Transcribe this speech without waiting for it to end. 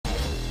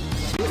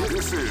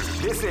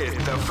This is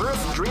the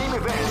first dream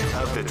event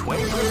of the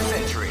 21st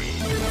century.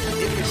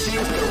 If you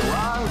choose the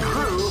wrong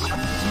groove,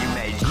 you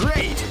may.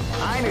 Great!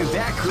 I knew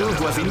that groove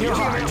was in your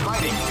heart.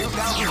 Fighting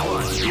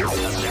 2001 is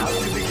about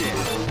to begin.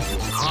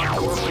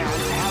 Hardcore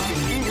fans have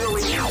been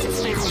eagerly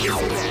anticipating this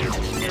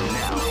event, and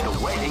now the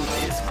waiting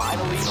is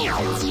finally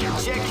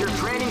over. Check your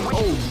training.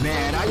 Oh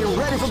man, are you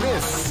ready for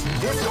this?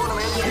 This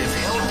tournament is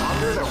held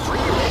under the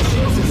free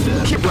ratio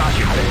system. Keep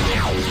rocking.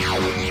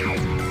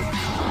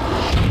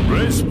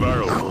 Race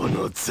barrel.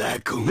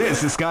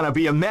 This is gonna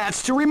be a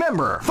match to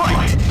remember.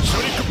 Fight!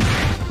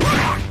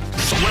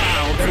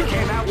 Wow, they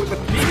came out with the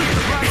beat.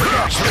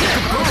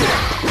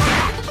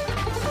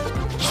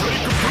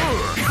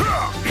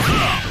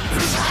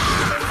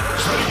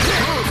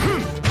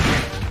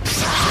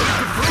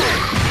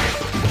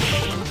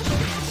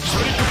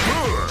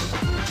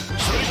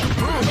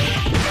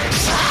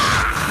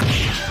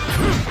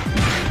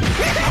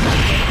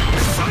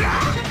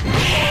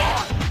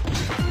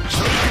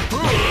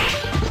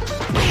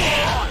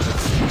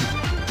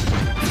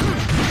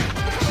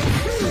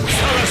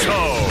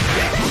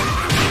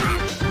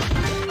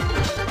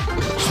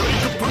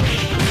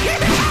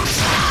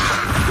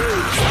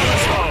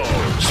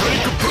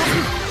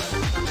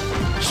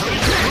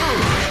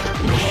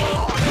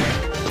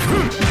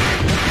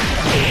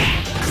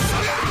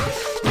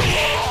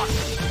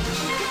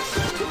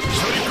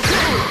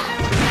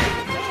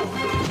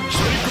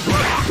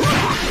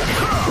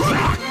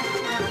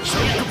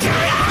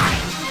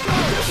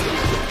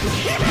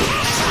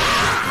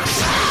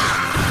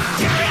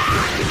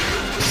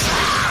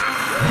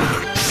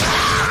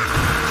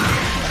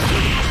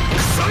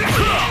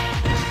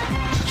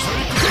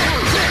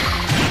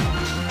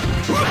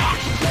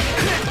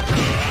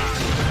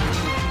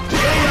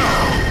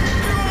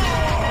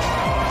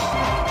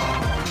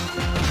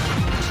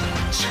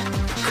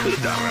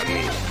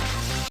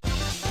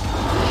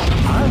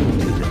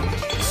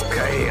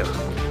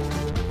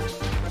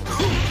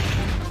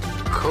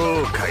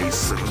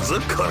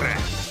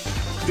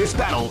 This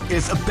battle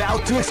is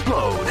about to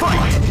explode.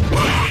 Fight!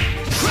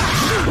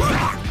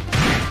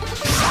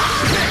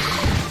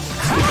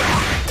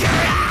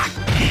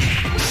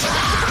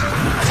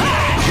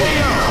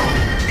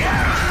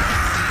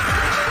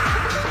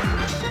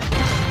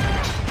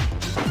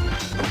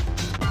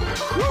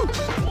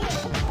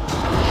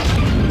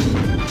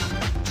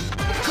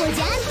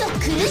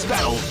 This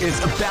battle is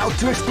about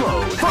to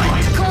explode.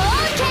 Fight!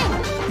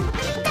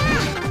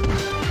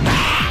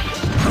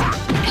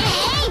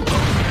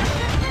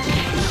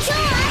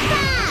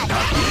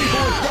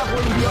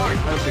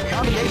 Of the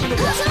combination of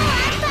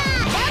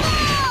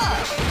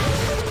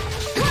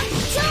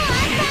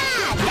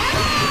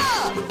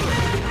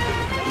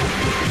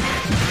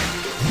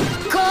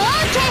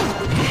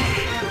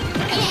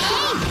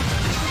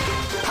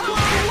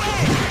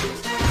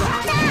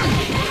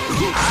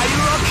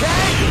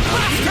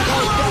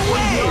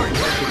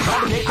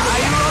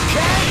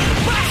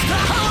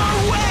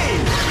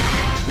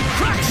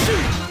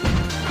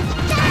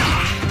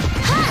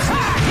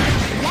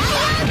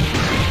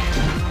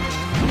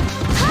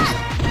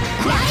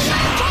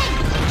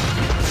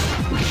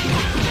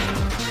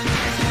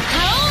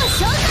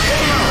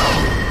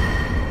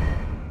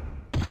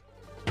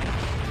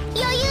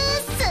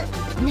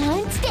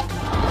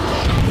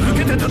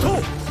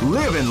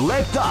live and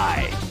let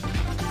die.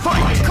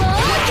 Fight!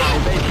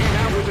 They came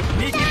out with a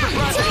sneaky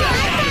surprise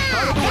attack at the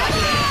start of the round.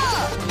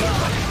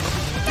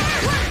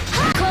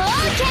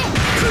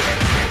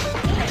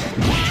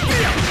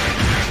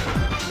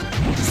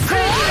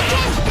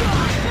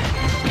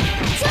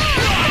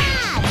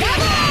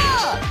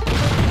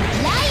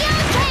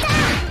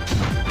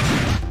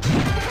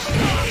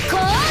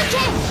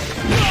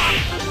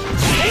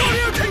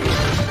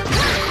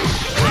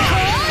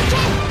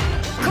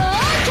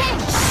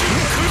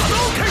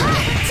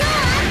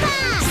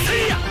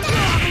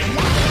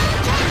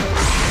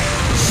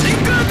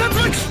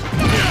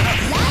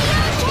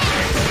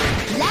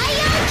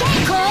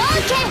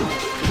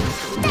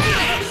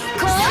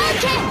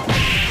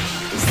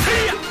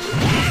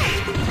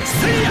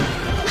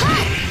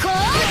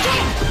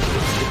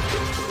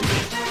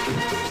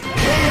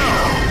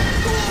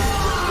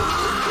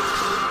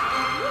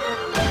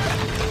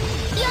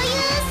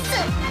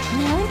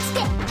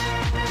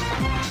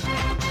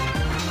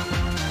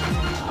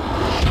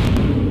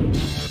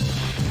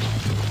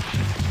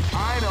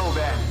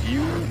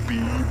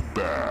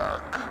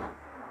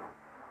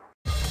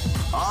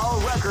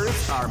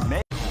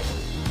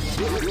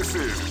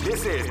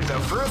 This is the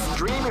first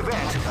dream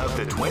event of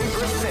the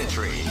 21st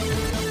century.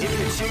 If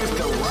you choose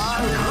the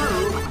wrong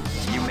groove,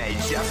 you may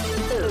just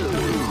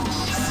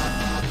lose.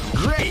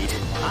 Great!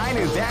 I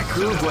knew that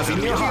groove was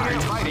in your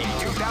heart. Fighting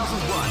 2001.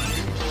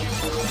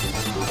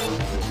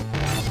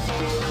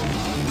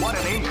 What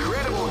an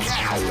incredible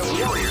cast of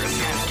warriors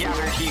has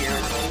gathered here.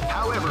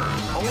 However,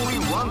 only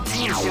one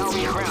team shall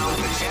be crowned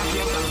the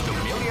champion of the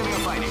Millionaire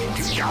Fighting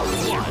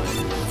 2001.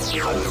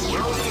 But the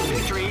road to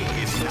victory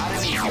is not an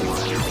easy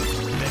one.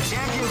 The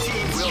champion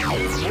team will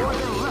need more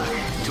than luck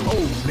to...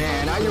 Oh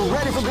man, are you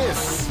ready for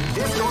this?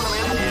 This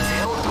tournament is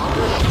held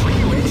under the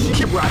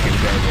Keep rocking,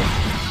 baby.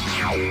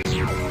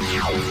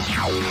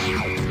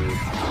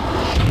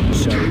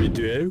 Shall we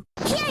do?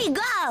 Here you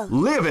go!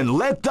 Live and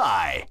let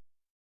die.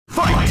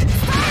 Fight!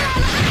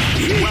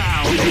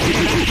 Wow!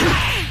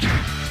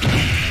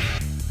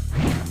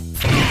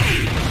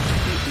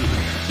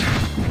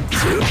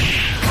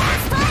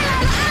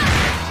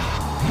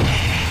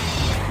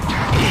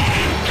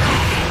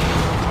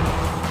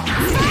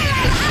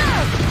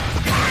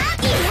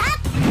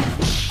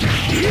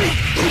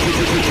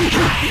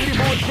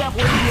 Beautiful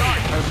example in the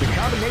art of the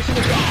combination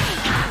of God.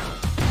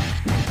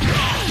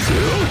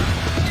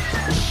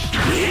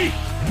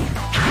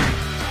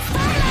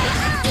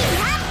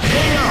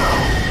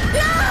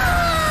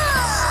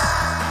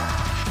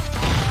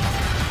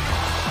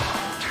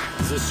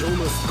 The show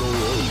must go on.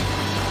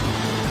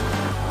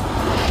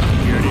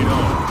 Get it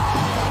on.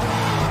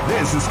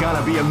 This is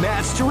gonna be a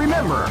match to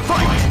remember.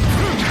 Fight!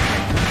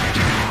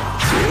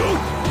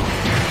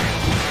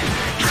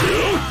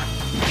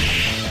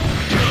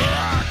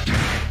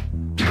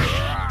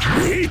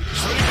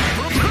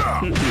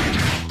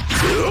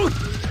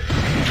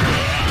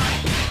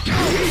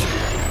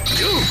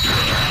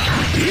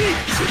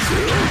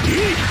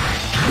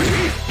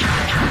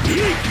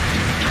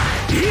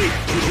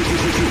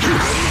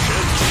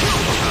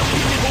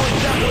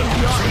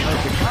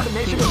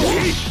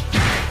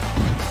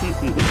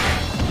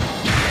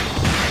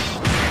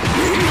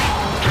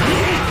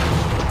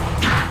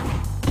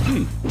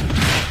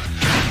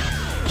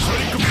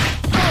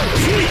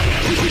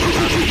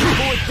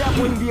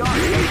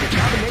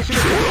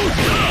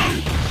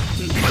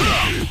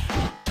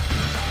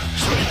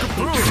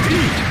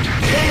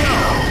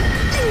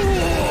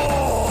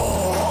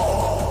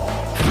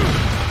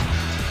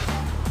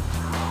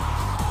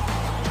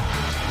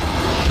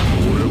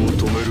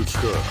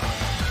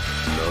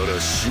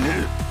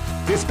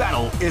 This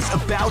battle is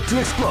about to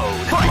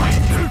explode. Fight!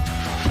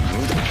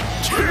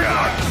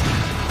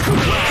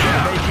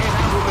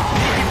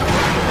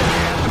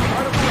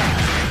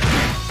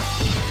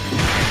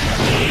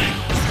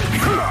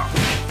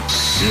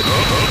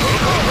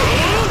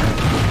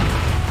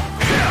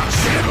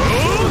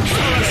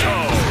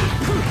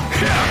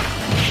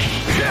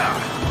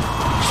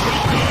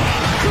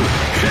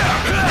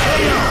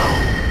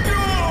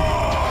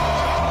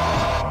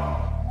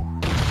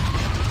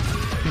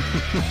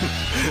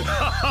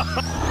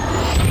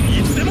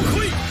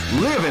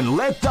 Live and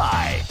let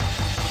die.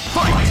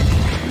 Fight!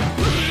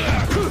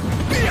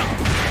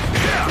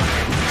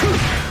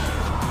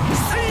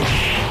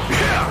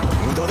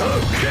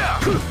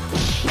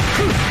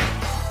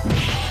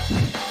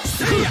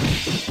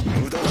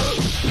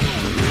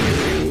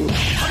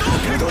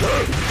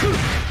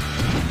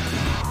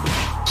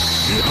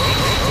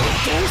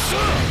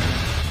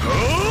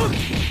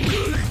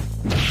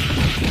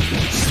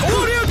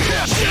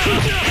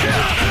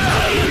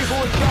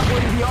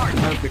 The art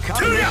of the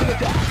combination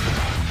attack.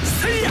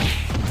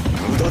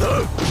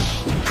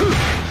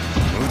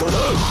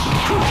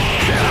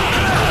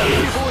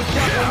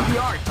 The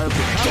art of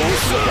the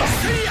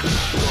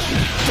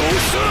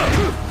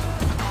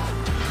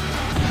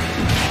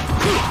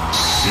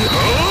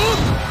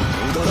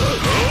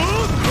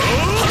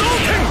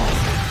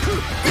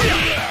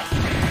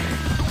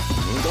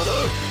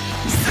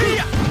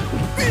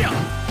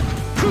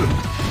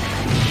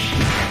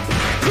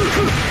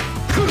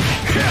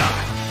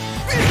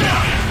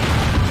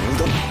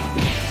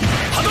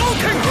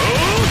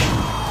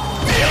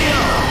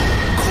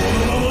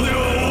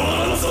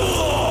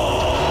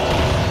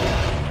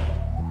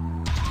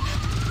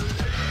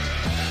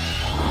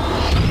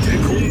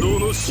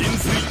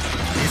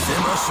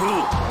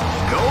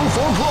Go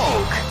for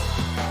broke.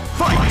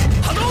 Fight!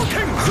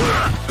 Hadouken!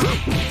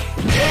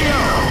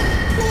 KO!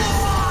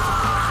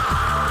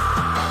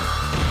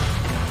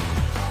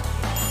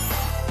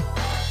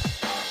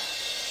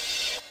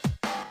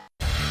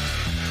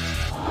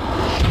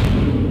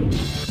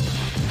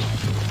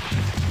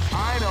 I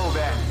know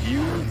that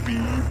you'll be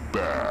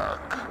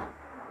back.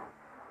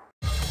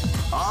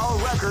 All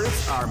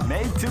records are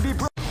made to be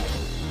broken.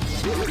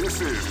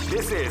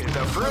 This is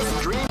the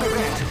first dream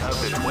event of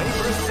the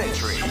 21st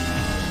century.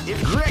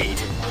 It's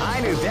great!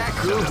 I knew that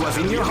groove was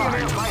in your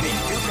heart. Fighting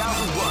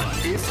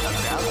 2001 is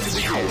about to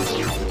begin.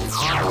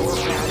 Hardcore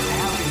fans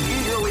have been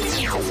eagerly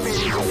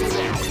anticipating this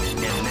event.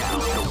 And now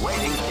the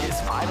waiting is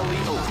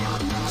finally over.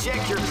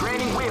 Check your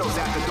training wheels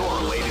at the door,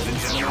 ladies and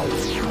gentlemen.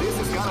 This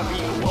is gonna be...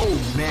 Oh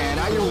man,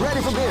 are you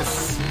ready for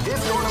this? This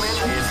tournament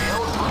is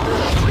held under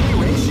the free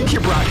ratio.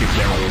 Keep rocking,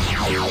 fellas.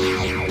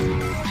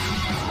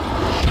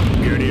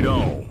 Get it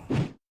on.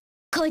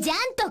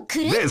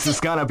 This is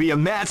gonna be a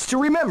match to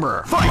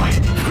remember. Fight!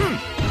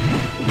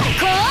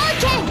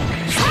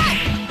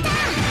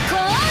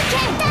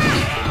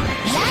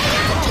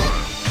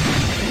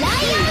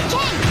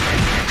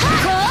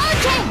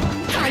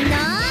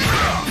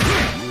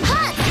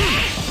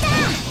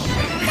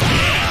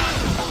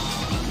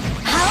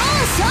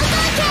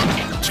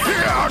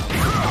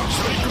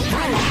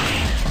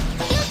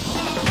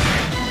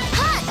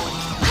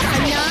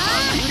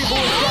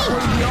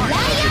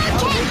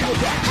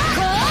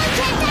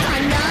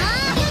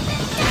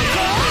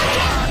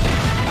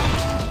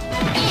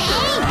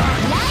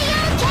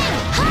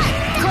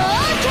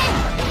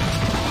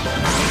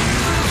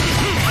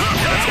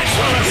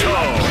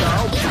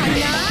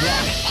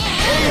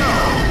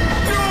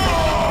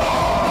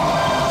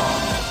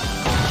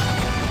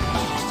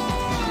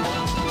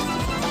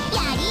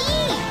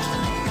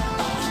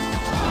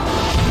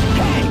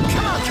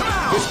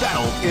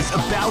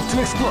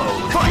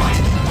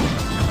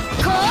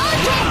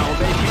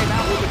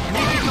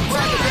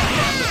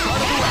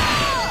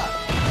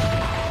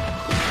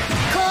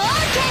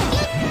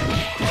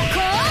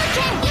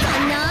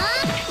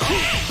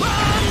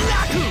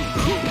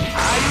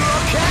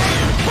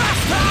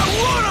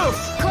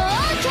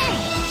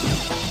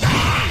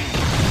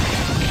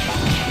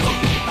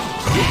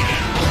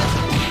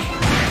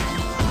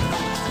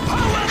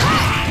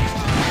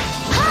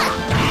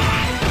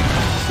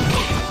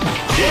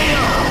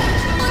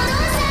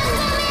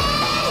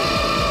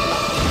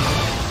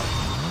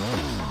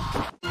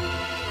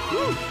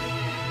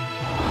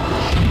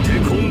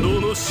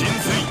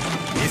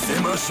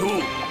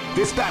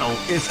 This battle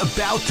is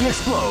about to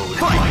explode.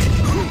 Fight!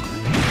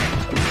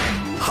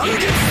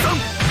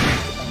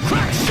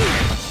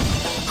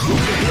 Who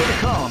can hear the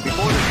calm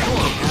before the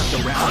storm after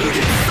round 2?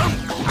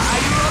 Are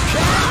you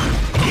okay?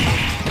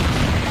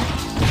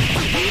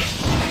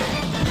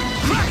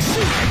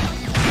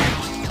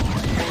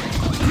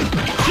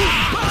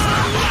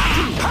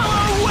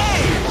 Power away!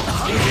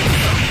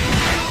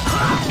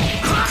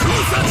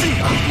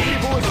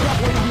 People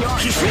extrapolating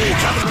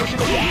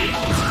the art.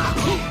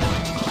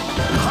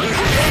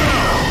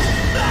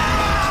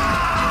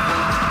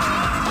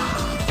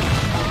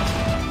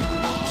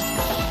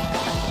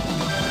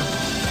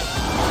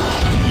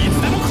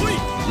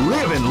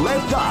 Live and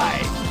let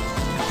die.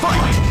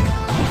 Fight!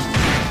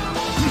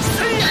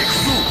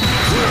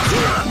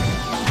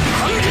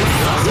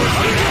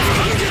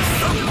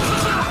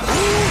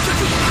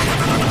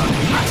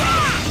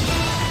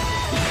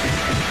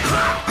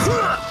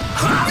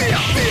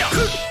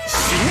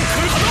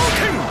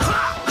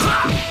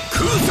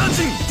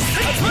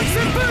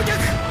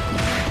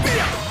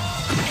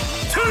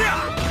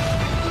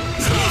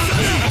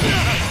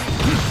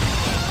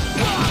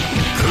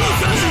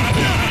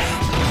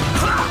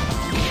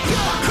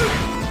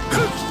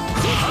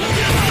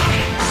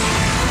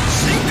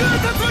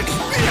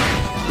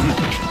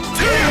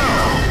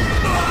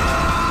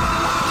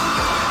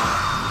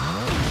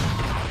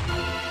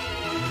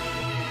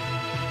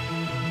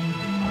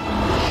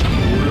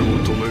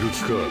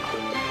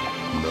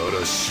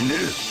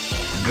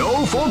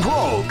 Go for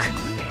broke!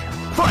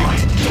 Fight!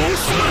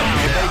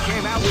 They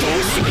came out with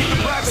a sneaky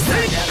private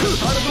attack at the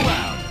start of the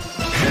round.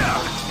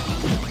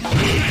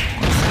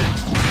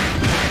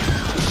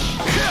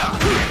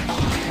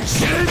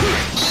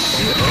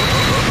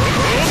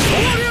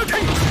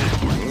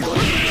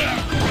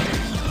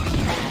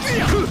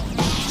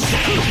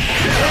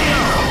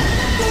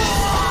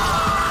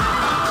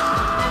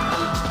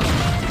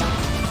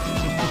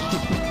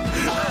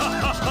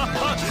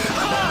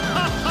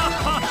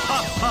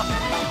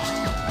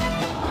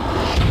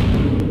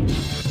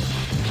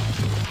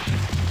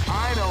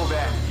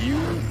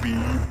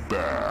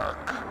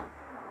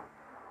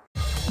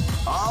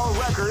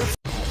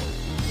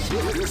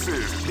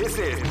 This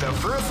is the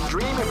first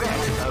dream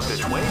event of the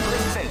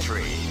 21st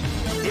century.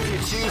 If you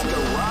choose the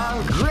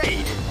wrong,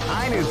 great!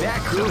 I knew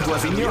that groove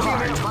was in your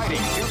heart. Fighting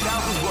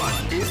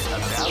 2001 is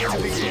about to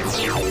begin.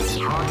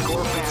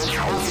 Hardcore fans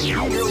have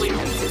been eagerly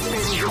anticipating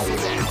this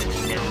event,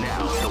 and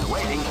now the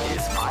waiting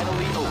is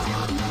finally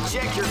over.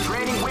 Check your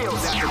training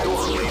wheels at the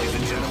door, ladies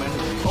and gentlemen.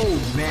 Oh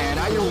man,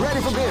 are you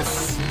ready for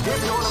this? This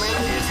tournament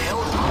is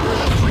held under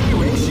the free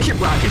ratio.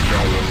 Keep rocking,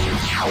 bro.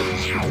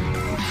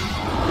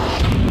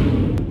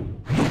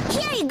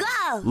 Here you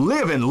go!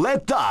 Live and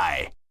let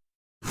die!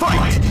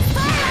 Fight!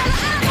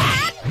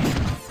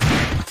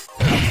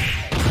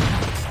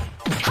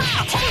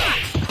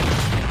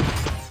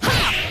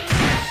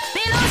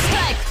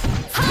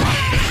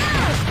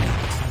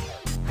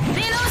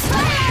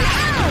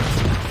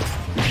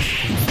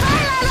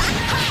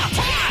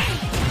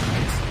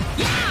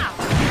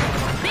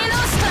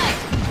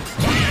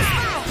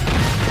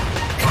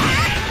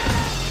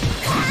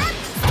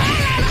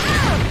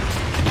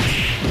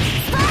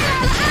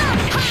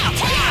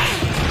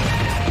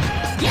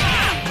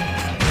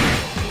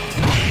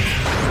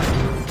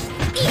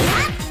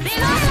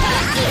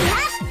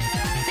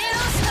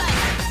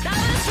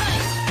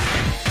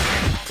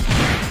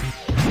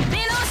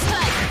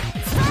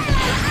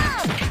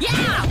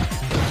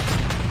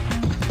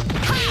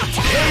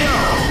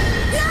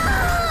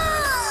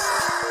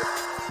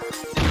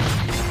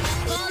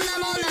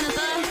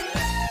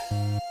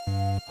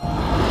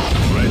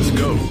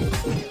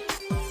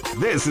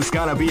 This is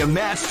gonna be a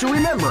match to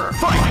remember.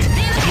 Fight!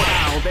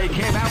 Wow, they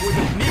came out with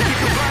a sneaky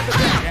surprise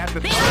attack at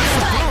the start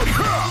of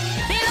the round.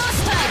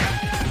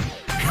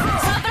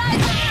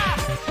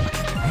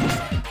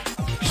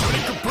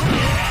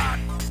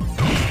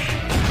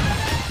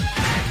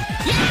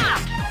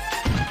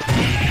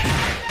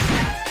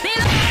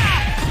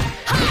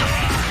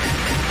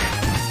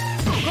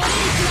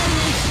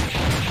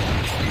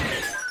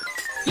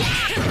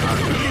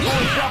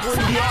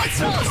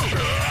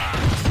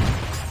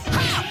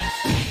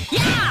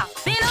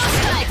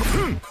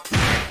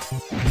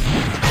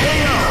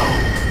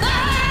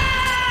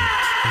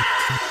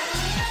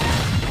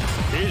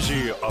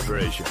 Easy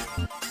operation.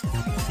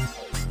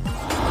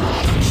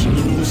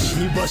 君の死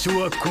に場所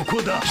はこ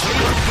こだ。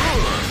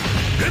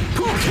烈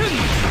風剣。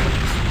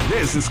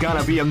This is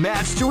gonna be a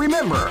match to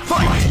remember.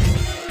 Fight!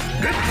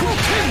 烈風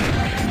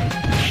剣。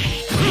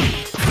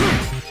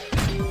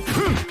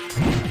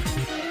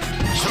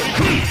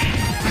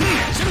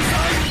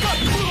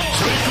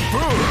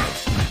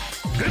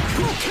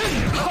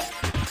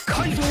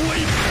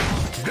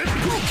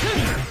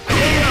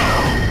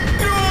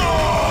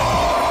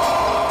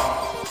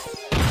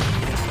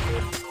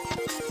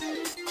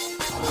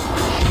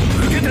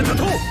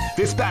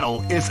This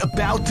battle is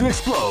about to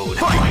explode.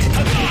 Fight!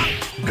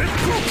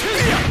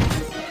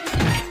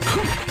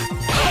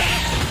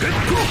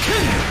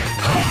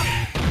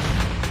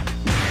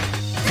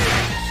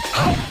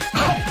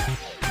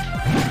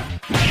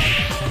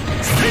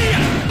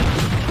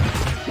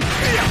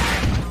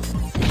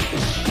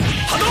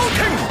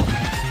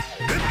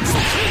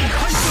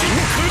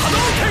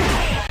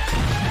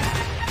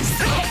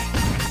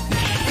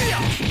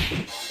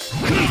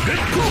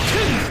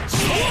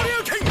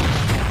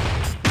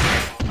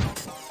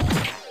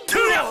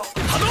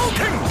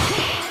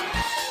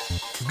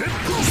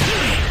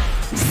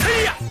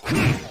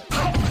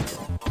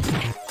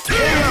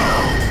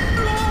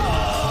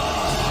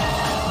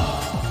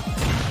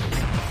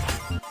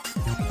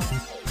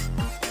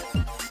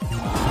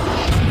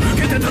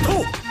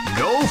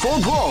 Go for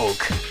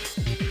broke.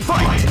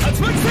 Fight.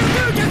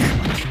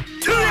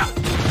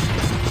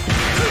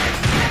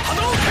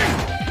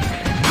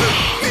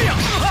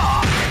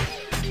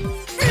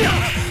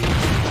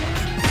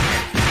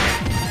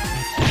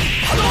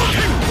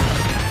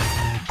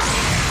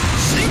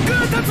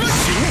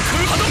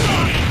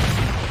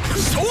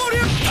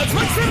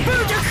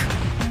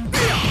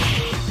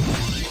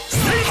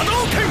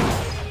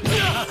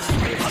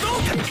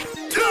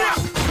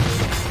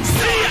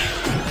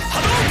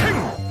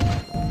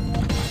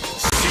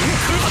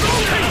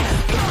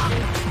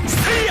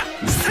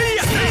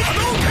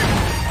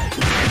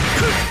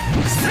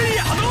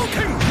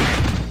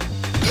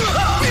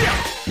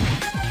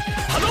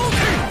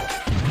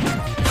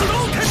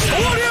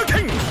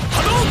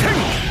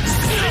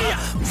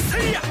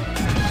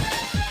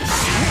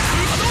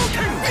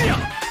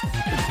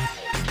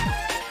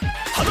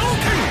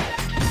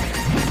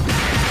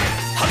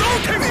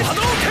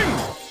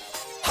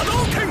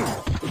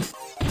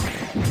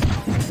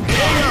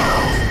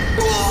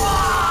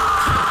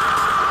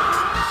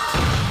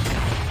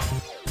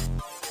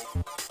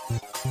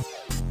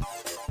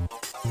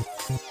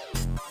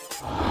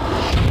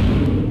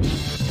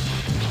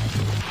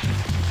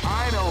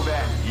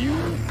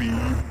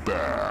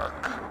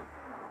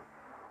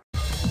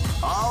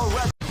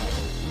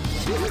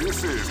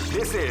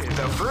 This is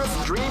the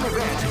first dream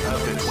event of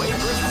the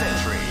 21st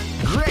century.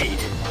 Great!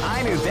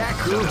 I knew that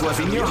groove was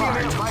in your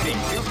heart. Fighting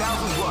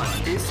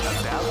 2001 is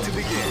about to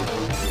begin.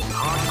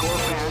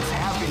 Hardcore fans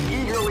have been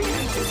eagerly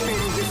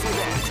anticipating this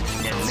event,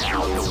 and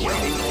now the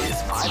waiting is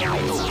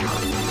finally over.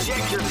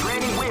 Check your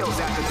training wheels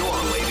at the door,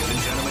 ladies and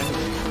gentlemen.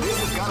 This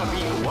is gonna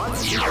be one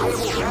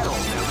incredible battle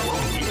that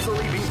won't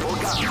easily be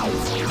forgotten.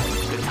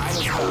 The time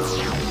is up.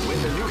 With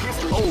the new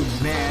history. Oh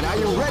man, are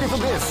you ready for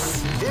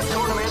this? This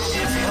tournament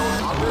is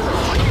held under the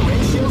free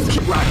ratios.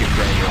 Keep rocking,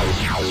 baby.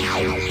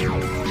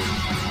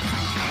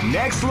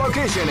 Next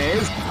location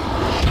is.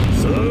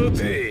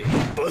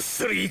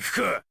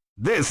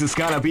 This is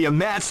gonna be a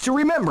match to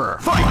remember.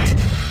 Fight!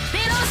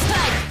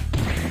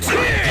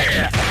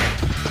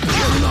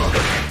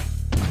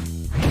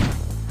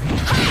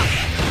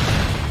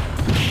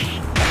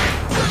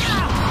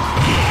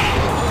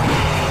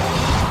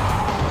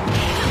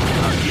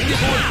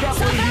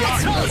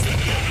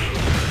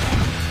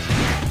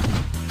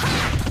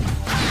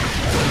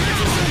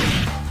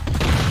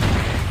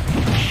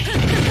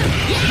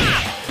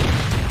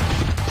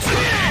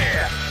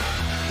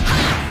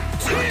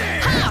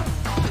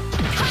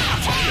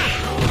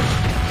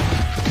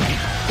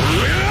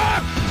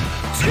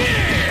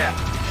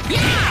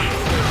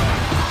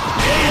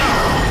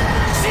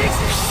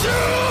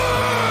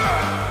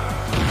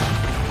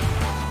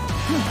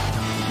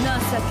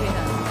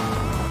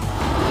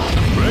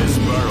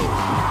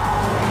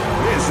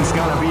 This is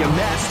gonna be a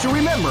match to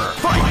remember.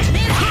 Fight!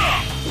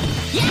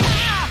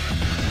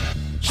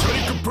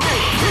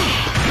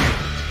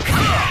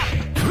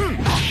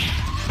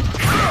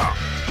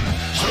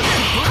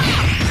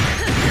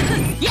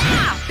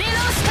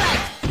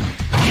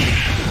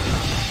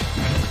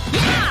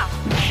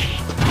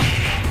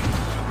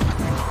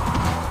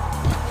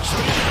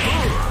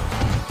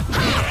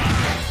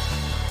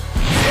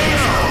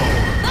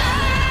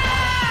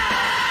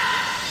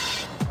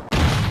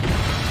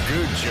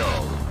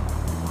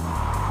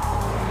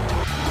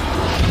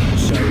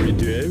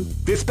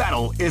 This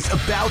battle is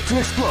about to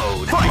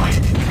explode. Fight!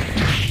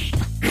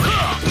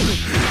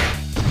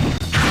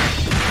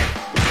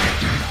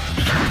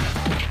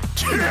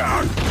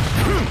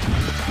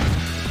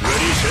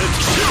 Ready,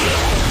 set,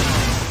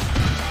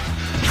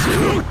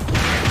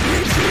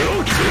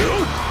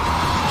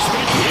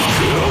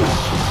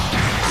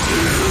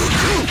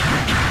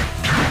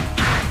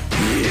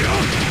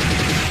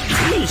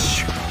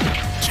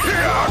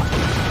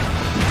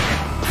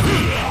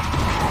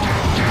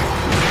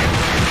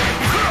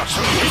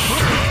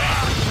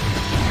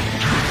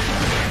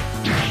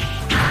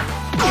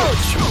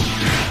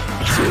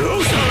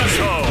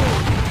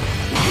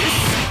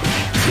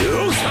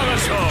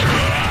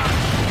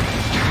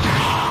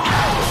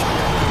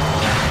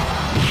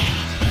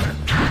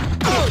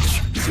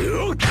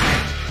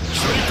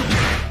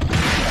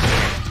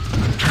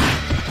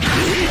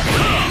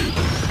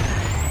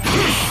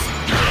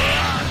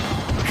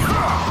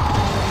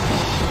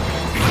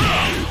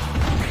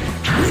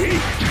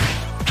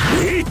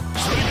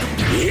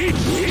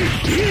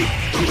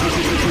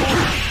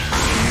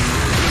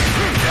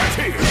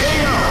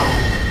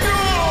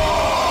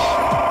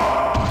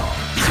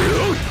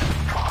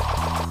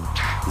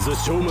 The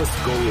show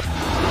must go.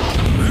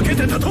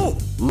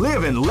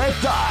 Live and let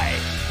die.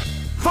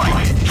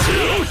 Fight!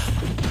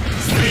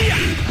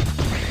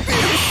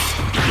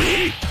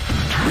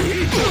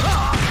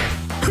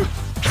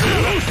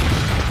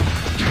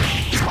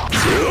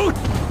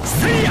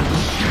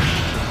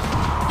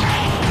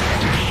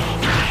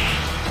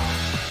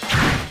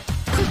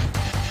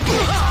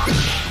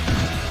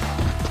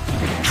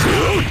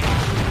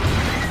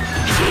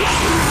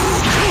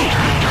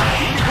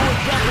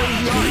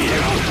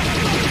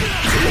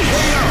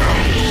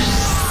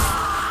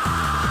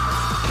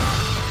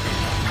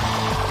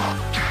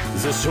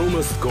 show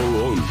must go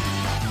on.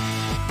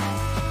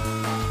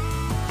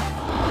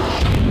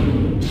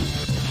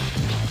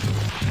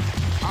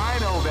 I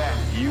know that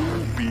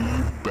you'll be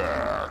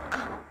back.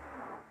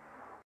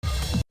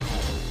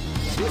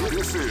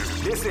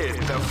 This is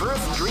the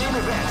first dream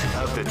event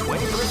of the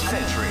 21st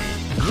century.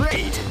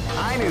 Great!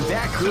 I knew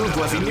that groove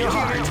was in your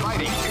heart.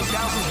 Fighting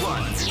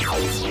 2001.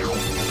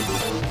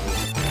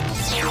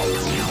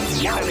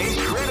 What an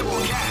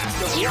incredible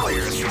cast of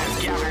warriors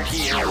has gathered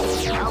here.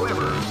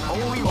 However,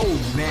 only...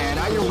 Oh man,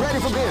 are you ready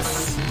for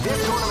this?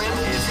 This tournament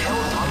is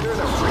held under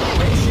the free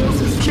ratio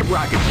system. Keep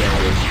rocking,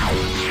 baby.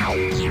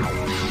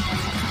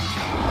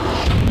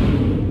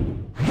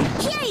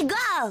 Here you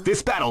go!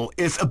 This battle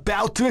is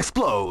about to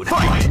explode.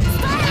 Fight! Wow,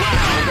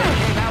 they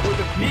came out with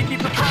a sneaky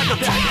surprise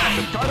attack at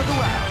the start of the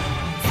round.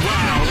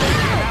 Wow, they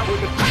came out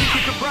with a sneaky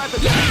surprise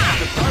attack at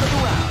the start of the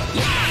round.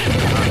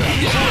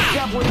 People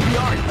exampling the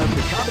art of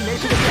the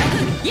combination attack.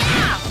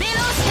 Yeah!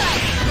 Below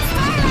strike!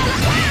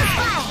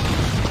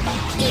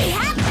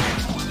 Yeah!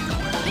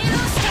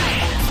 Below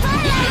strike!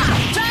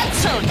 Drag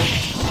shot!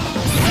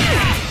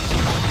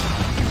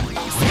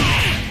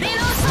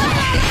 Below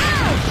strike!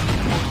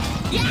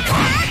 Yeah!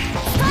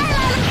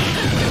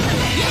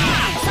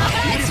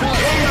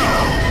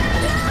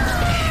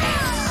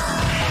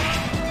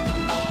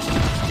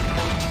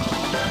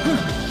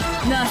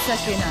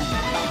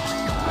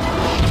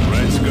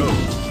 Let's go.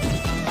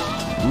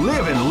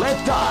 Live and let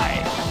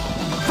die.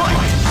 Fight!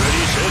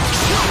 Ready, set,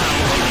 Wow,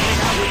 they came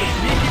out with a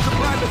sneaky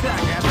surprise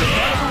attack at the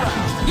start of the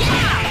round.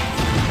 Yeah!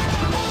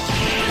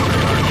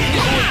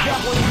 People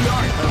exampling the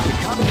art of the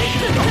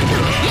combination attack.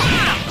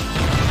 Yeah!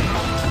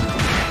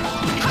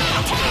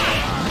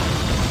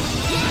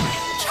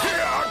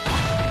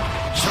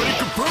 Sonic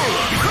Boom!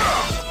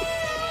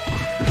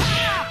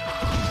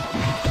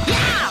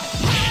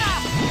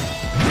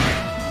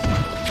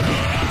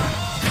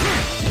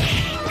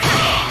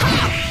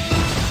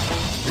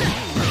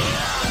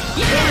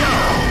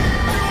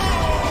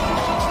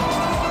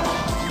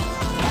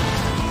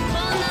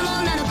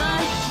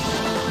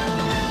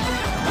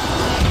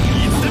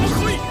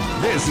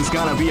 This is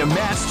gonna be a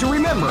match to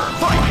remember.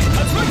 Fight!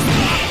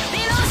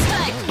 Below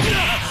strike!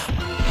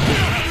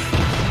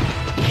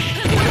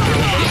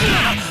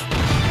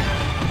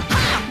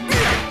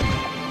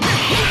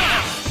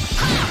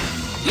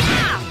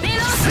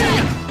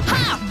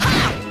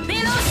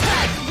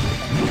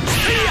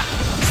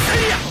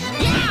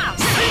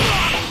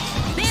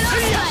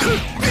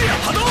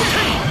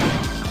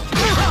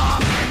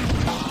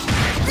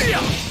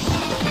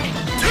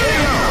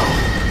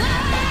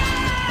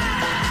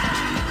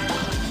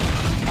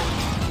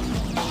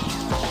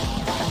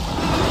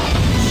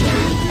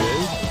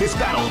 This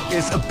battle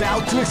is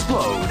about to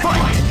explode.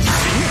 Fight!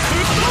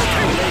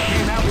 They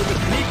came out with a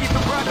sneaky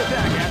surprise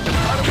attack at the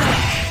start of the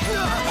round.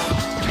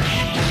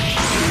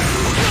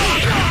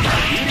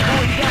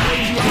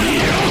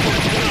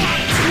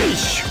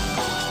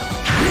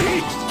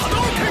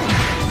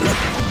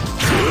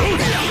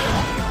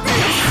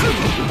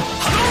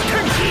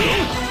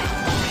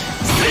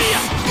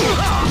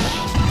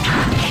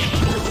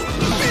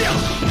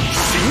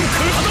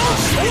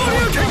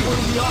 Beautiful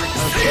exampling the art.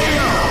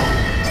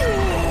 Hadouken!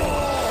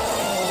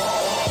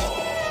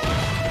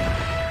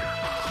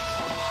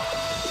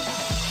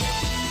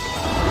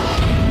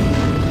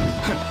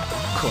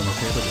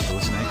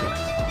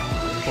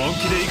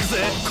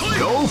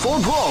 Go for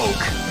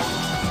broke!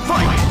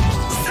 Fight!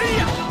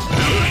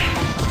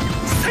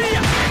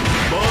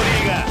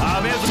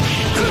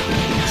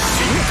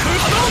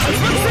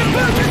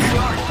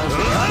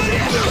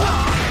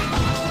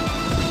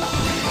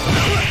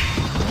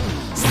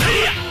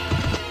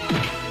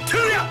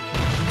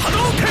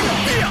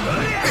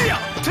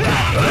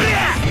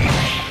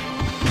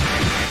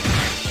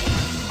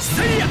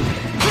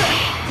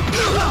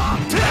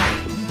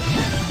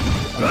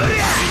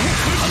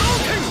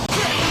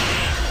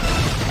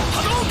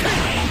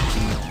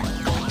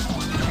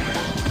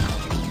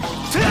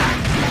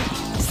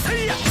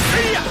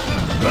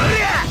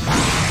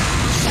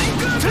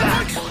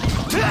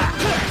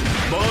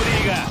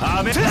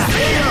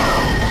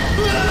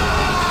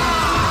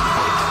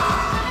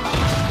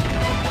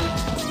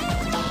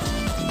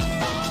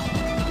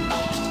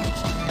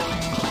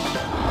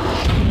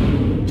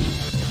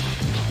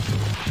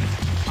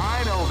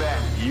 I know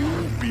that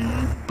you'll be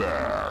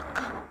back.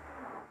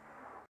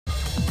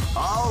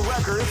 All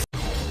records.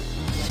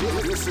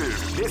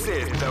 This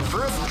is the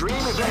first dream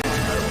event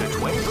of the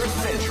 21st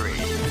century.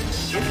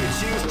 If you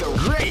choose the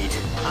great,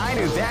 I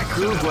knew that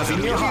groove was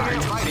in your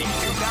heart. Fighting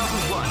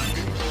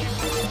 2001.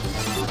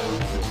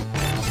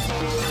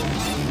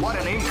 What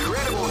an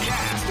incredible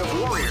cast of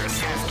warriors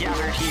has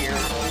gathered here.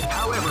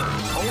 However,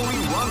 only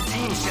one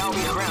team shall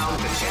be crowned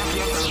the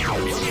champion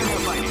of Millionaire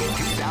Fighting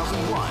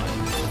 2001.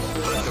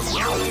 But the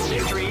road to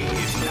victory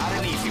is not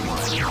an easy one.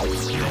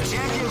 The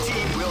champion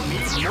team will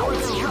need more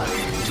than luck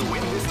to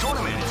win this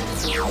tournament.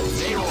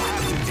 They will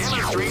have to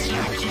demonstrate a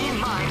keen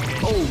mind.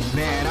 Oh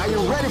man, are you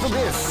ready for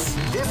this?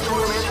 This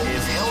tournament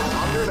is held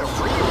under the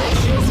free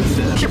ratio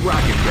system. Keep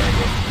rocking,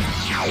 baby.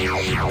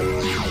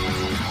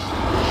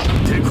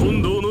 テコ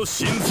ンドーの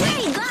真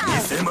髄見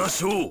せま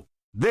しょう。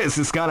 This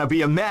is gonna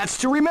be a match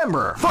to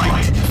remember.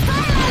 Fight!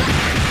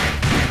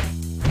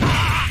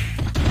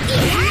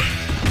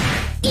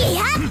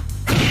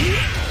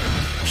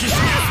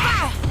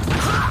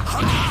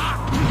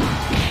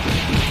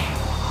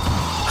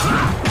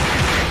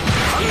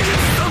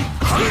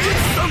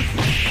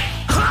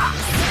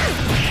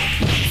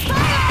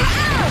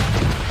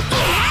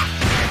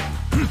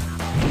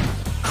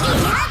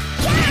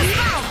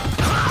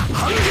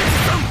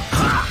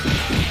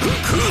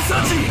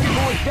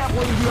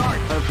 Dabbling the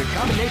art of the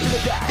combination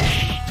attack.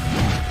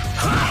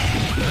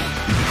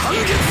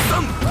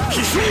 Hangetsan!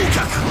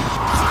 Kishoukyaku!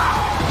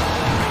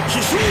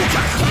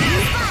 Kishoukyaku!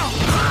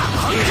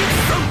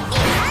 Hangetsan!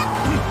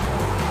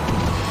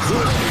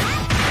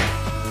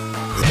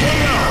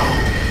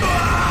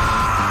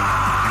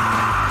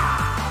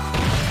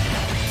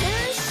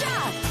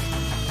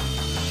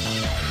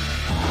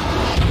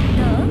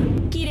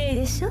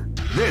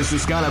 This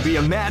is gonna be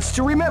a match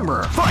to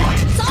remember.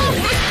 Fight!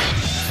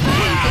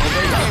 Wow,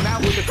 they came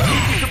out with a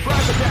crazy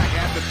surprise attack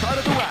at the start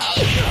of the round.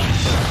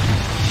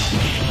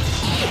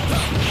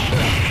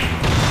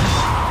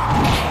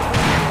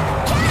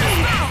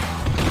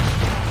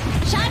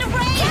 Shadow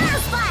Blade!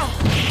 Counterspell!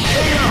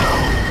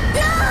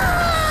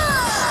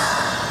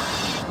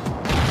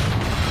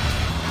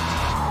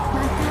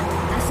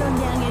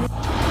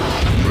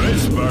 Red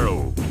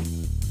Sparrow!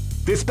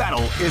 This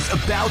battle is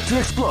about to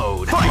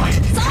explode. Fight!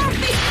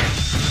 Zombie!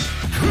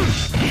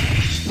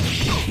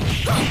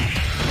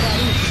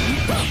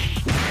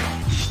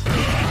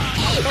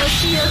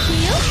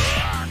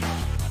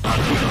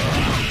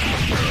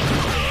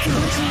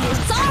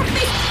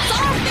 Zombie!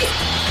 Zombie!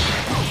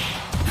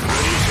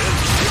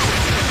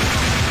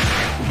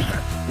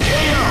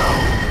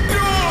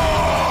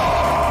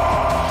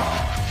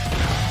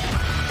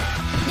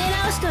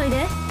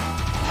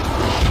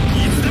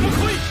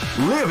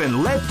 Live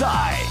and let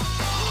die.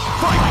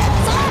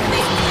 Fight!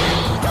 Zombie!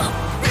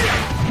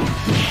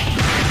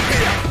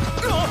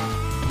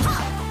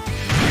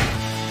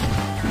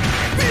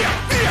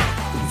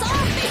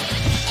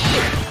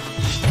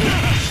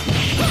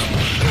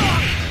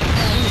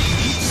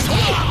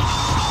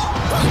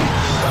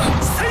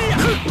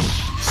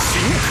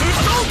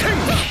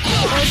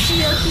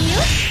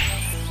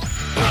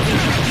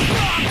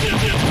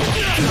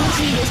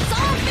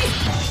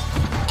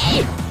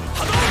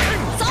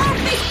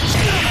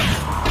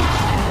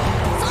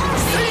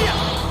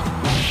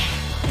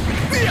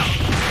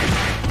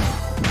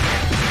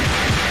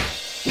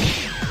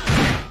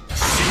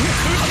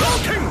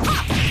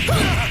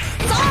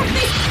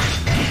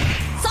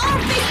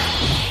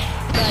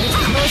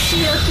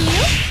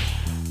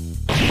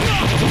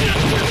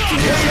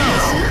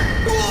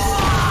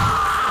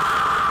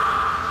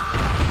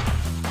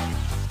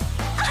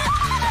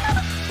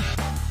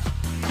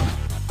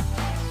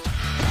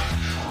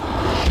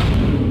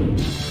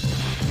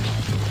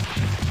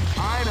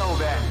 I know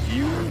that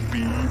you'll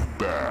be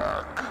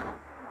back.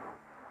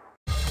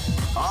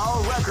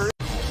 All records.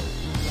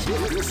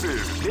 This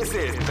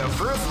is the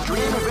first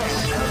dream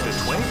event of the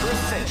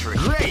 21st century.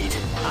 Great!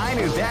 I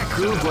knew that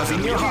groove was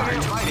in your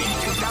heart. Fighting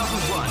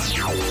 2001.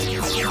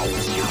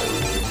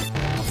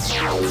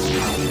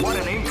 What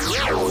an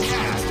incredible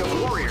cast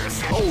of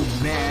warriors. Oh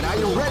man, are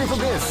you ready for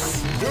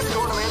this? This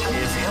tournament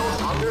is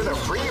held under the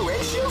free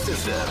ratio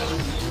system.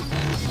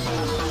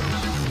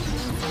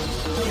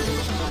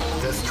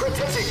 The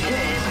strategic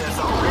game has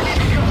already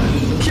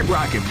begun. Keep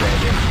rocking,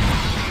 baby.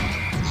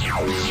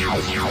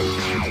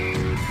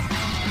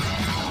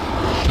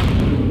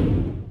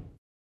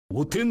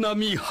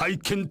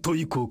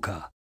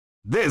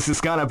 This is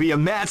gonna be a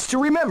match to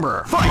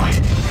remember. Fight! Wow,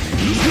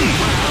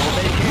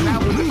 they came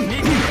out with a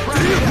sneaky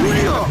surprise attack at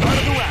the start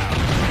of the round.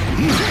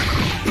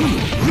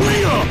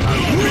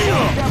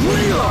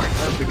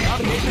 Of the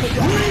combination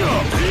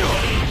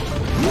attack.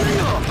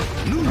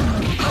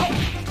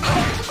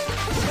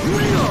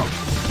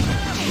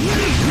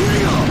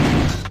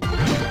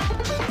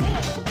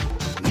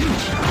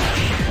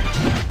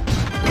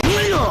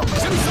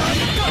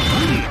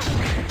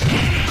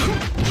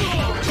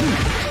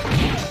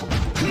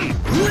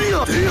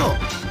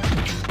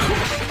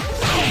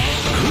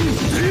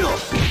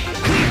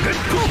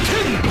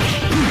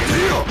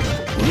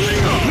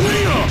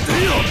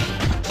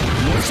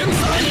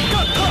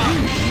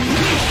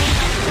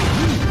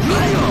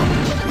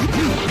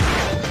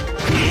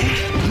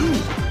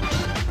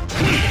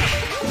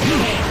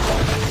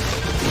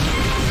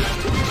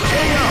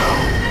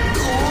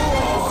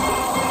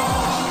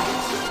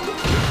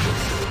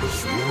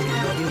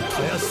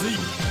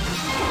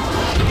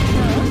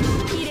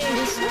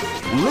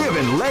 Live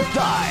and let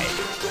die.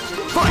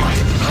 Fight!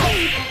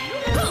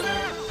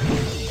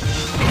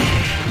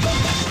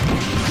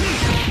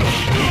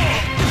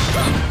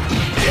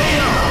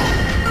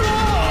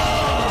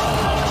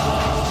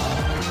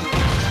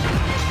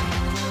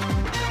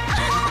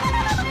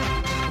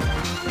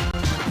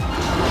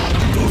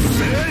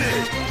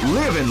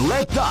 Live and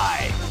let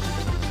die.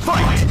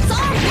 Fight!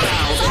 Wow,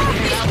 they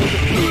came out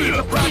with a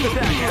surprise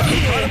attack at the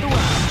start of the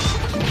round.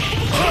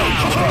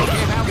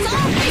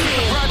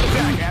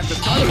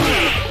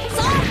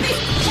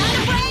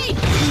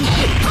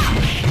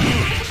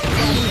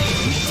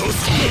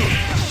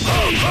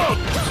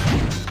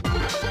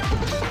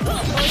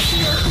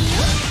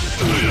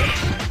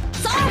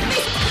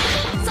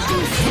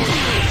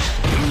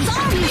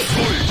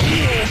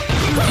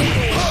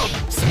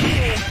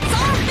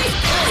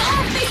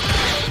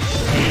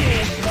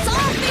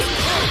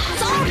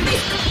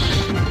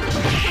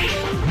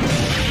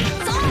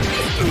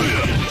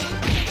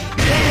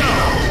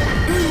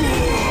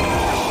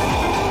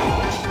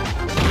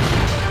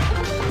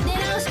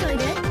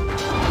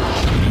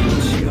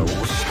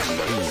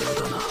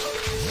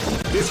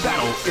 This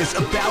battle is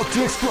about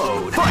to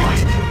explode.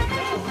 Fight!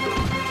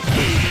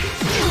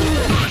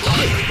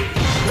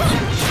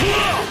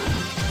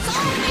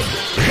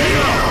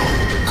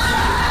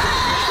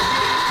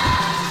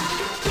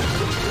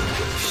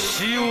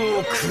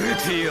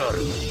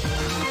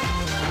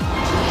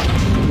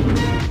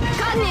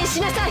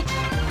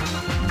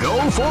 Go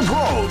for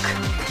broke!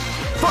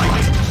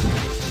 Fight!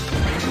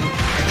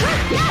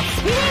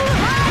 Spinning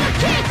wild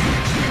kick!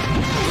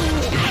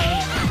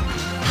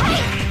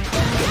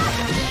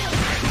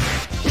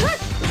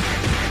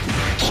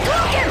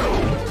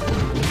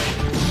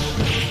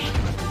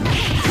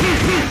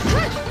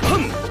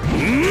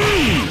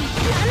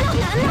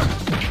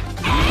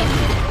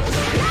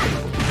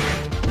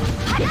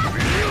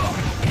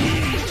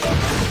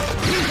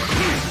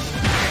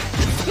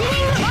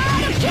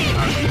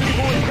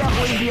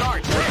 The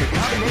art of the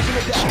combination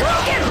attack.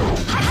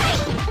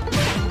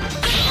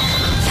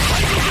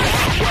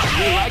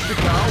 You like to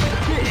call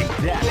big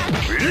that.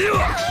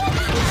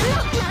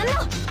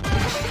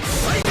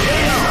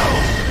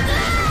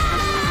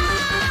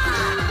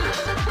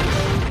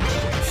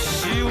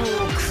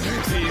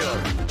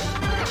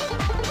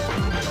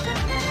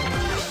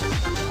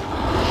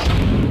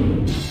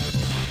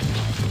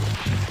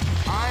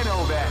 I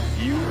know that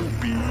you'll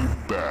be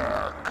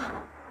back.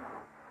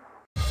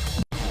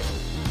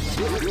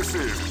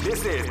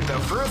 This is the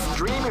first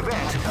dream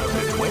event of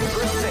the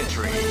 21st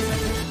century.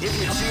 If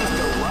you choose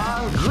the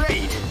wrong,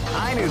 great!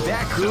 I knew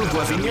that groove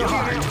was in your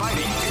heart.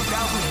 Fighting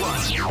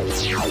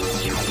 2001.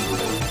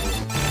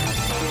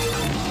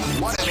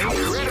 What an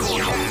incredible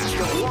cast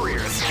of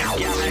warriors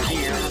gathered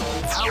here.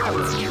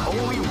 However,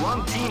 only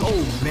one team.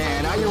 Oh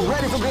man, are you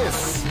ready for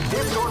this?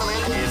 This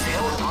tournament is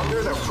held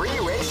under the free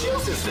ratio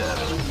system.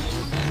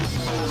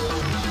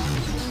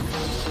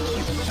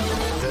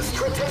 The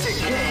strategic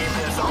game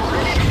has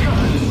already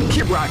begun.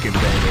 Keep rocking,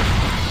 baby.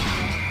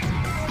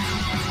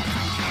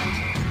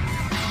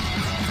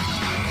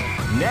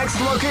 Next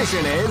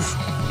location is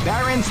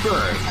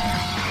Barentsburg.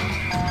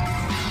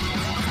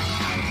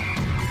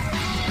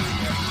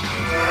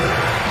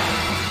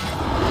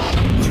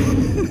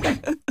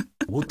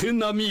 お手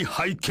並み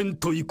拝見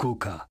といこう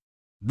か。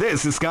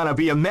This is gonna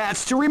be a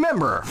match to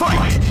remember.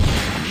 Fight!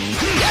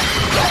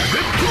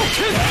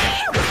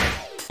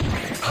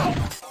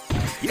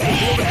 You can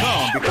feel the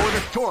calm before the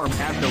storm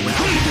as the round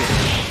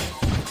begins.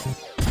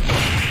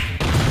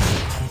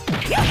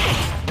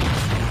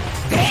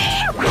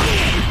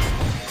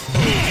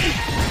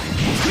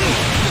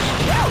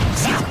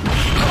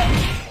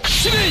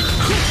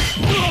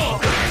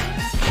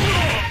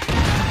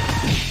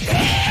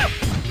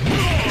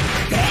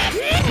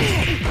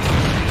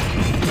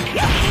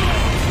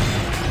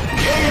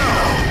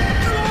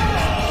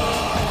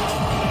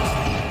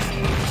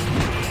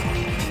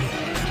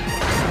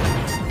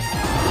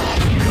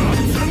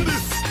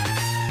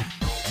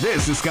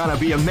 This is gonna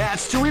be a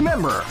match to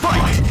remember.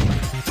 Fight!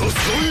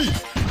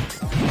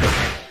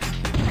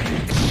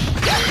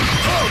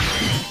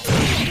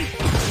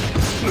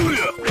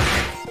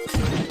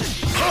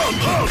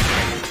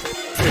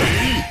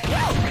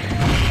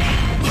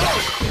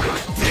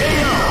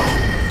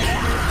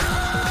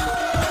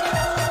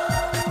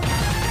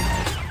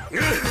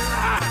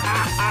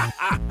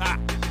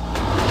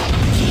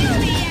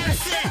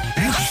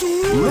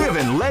 Live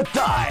and let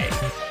die.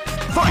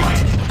 Fight!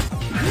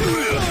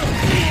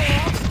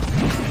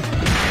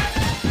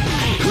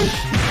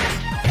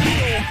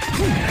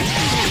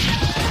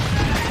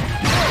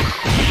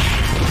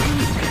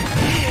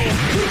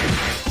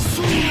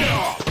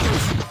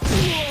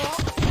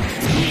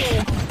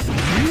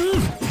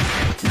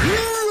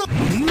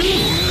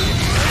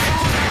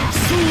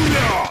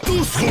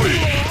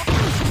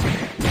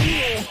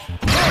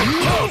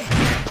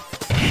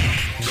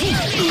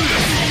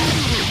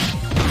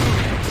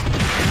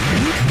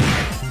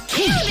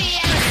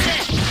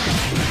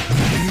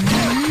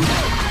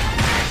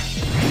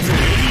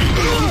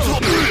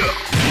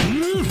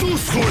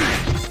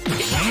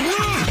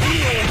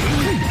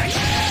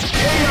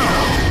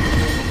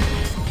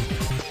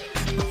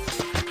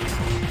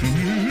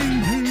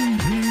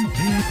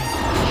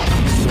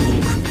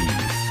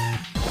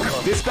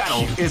 This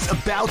battle is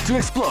about to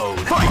explode.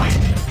 Fight!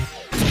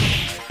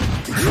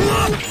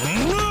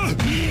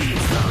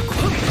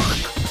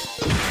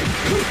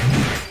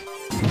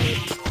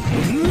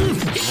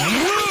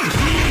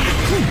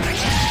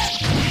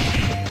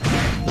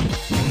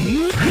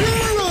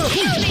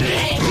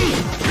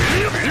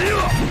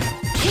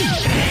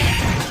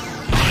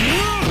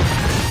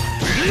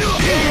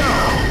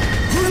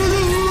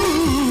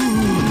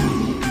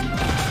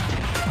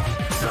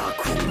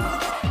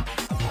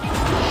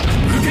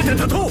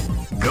 て立とう。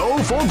 Go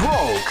for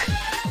broke.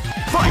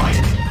 Fight.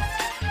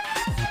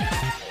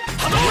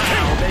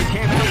 Well, they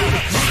came out with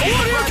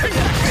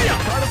a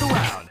part of the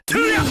round.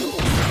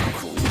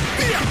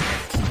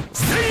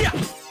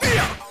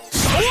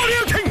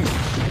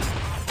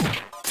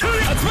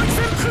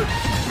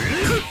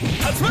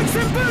 竜巻旋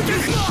風撃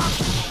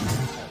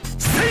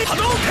波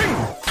動拳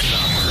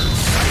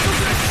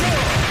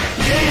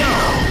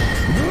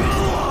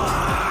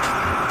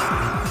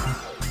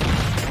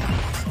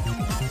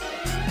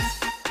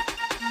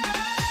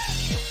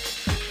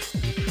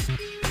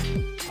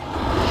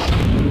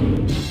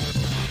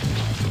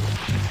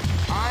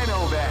I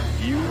know that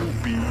you'll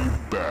be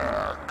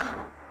back.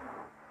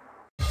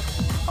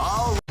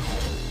 All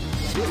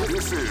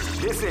this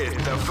is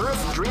the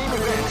first dream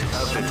event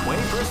of the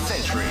 21st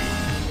century.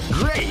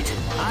 Great!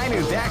 I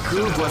knew that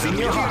groove was in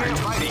your heart.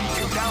 Fighting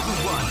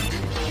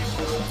 2001.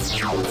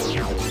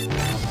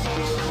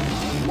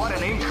 What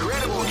an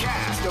incredible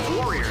cast of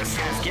warriors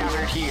has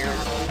gathered here.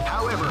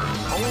 However,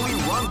 only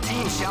one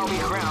team shall be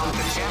crowned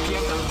the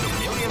champion of the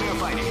Millionaire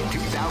Fighting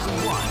 2001.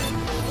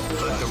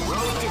 But the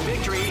road to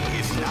victory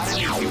is not an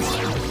easy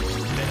one.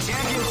 The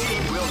champion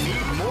team will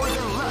need more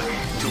than luck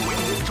to win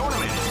this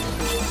tournament.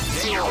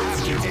 They will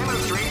have to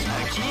demonstrate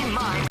a keen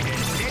mind and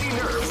steady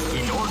nerves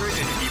in order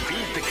to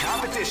defeat the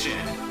competition.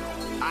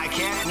 I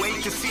can't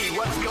wait to see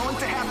what's going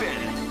to happen.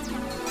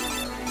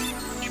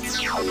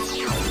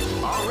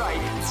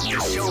 Alright, the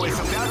show is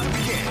about to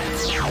begin.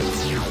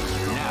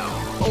 Now,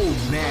 oh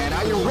man,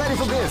 are you ready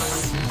for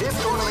this? This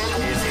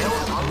tournament is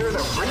held under the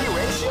free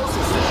ratio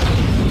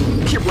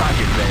system. Keep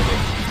rocking, baby.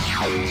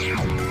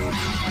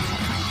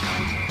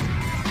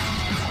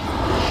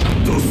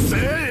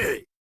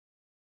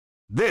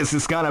 This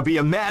is gonna be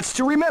a match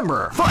to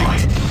remember.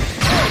 Fight!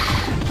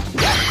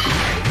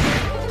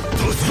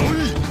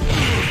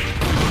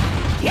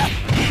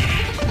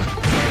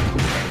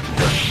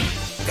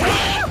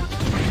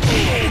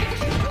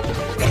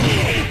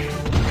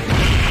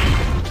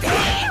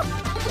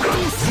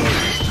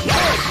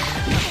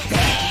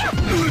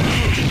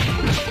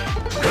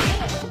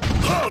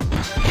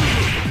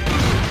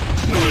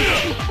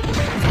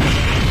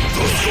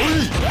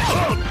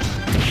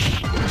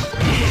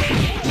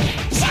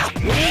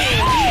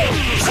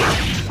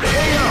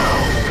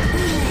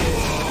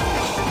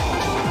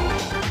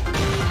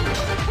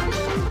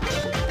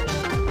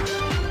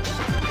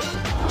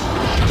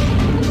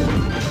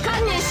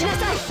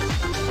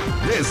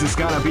 This is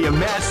gonna be a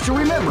match to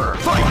remember.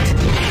 Fight!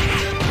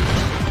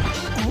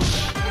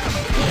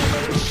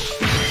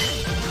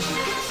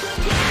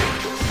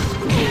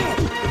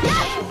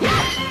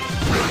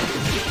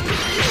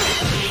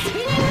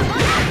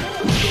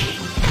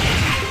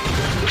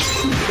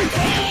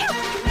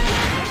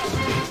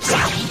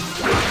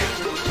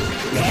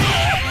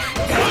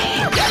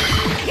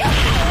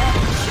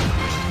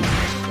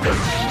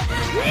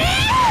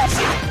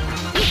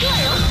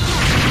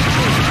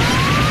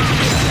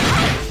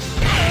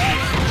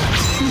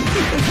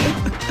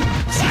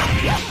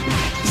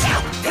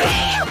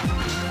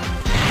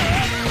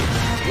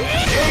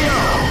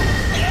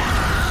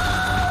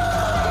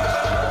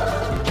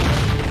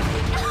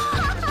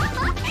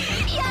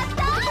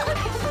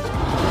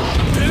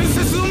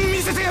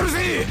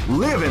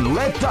 Live and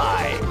let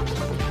die.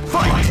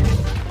 Fight!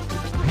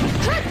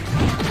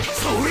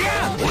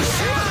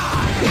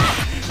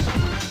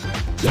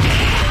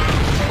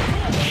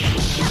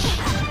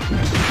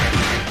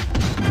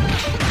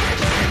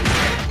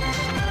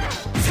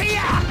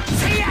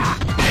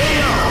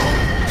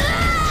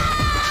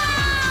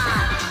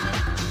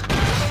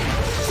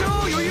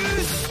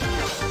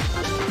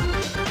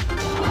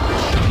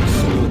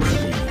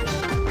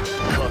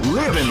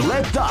 Live and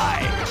let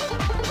die.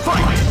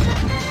 Fight!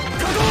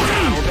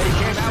 They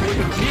came out with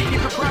a sneaky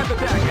surprise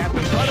attack at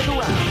the start of the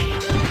round.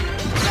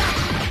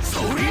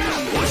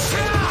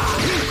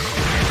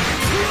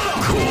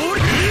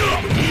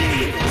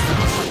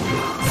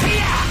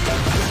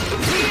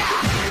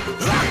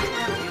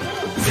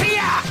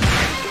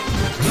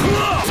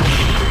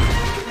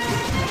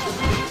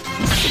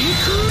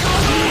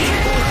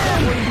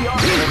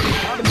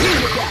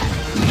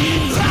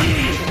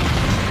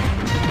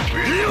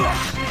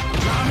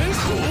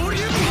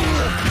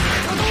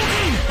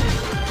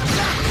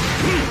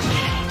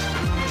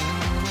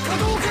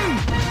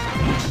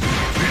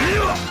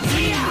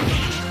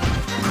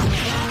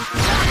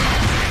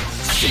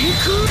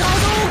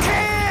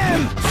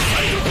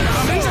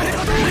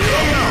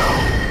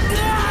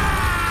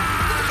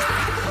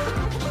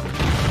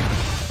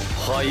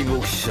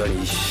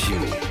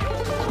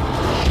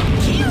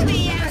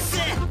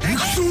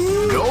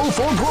 Go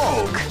for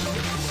broke.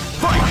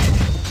 Fight!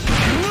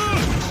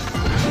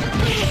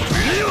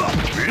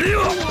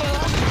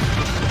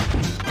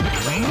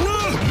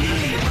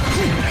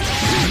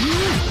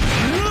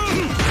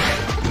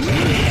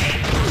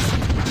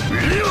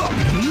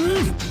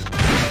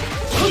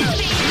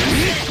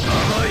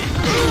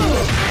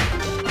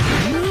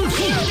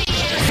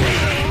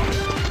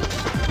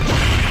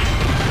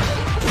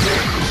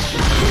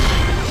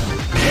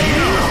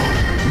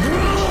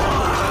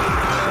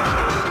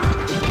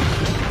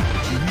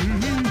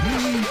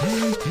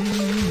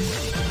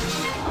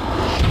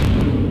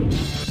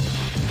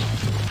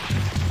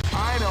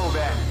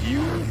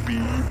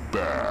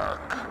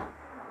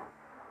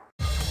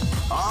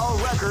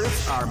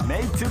 records are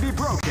made to be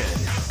broken.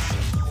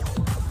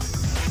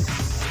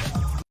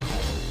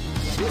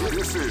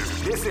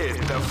 This is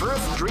the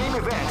first dream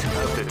event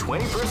of the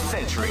 21st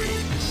century.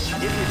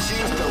 If you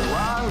choose the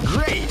wrong,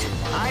 great!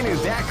 I knew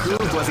that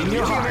groove was in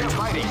your heart.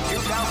 Fighting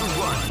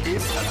 2001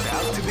 is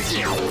about to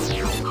begin.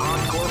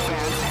 Hardcore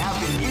fans have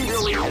been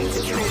eagerly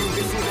anticipating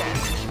this event,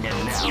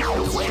 and now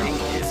the waiting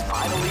is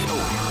finally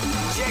over.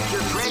 Check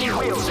your training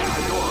wheels at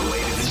the door,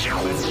 ladies and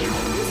gentlemen.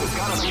 This is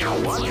gonna be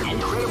one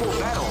incredible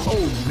battle.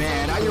 Oh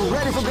man, are you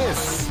ready for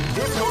this?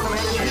 This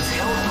tournament is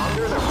held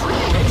under the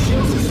free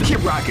ratio system.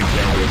 Keep rocking,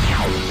 baby.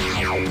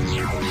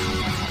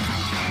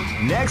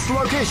 Next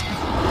location.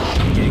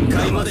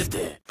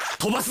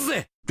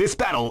 This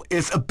battle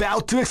is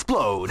about to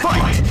explode.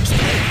 Fight!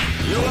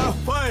 You are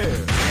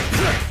fired!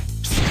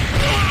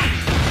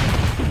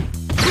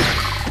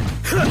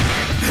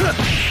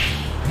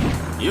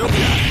 You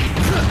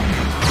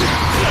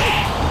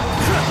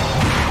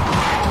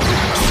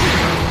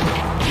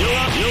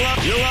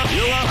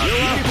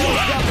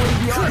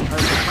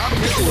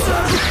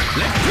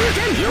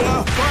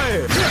are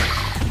fired!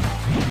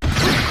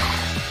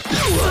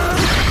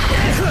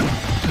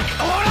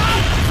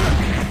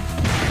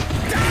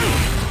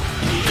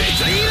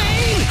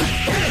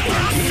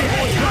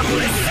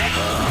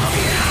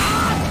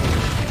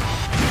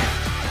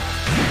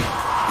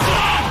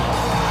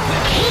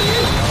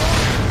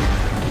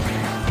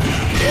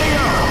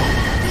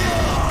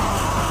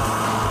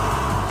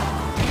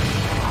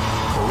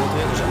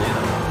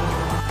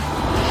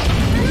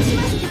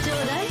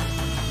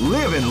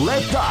 Live and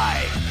let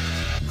die.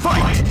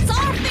 Fight!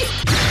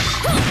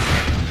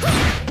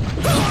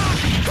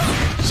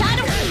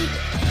 Shadow!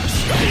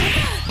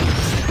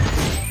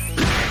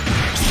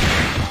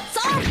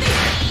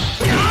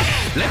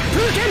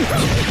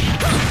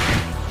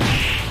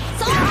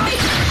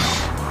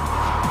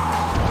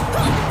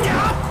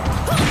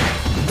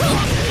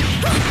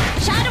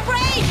 Shadow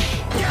Blade!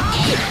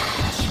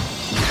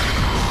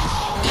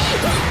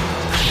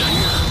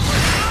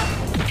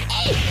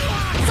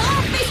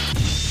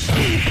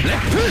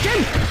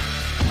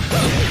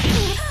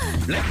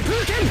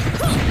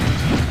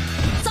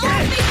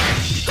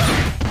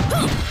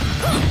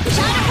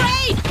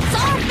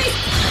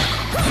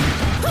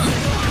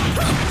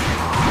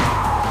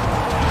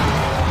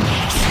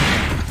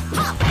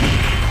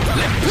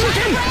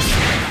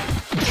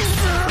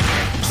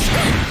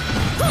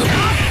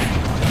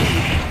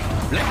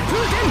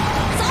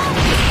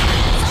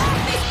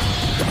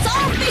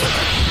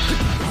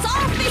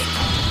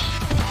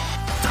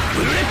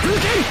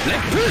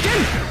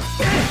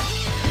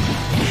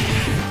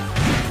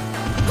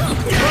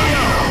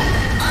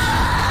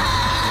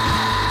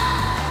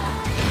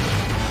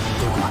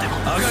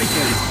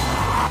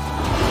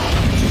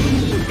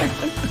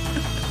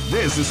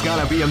 This is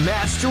gonna be a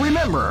match to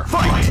remember.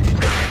 Fight!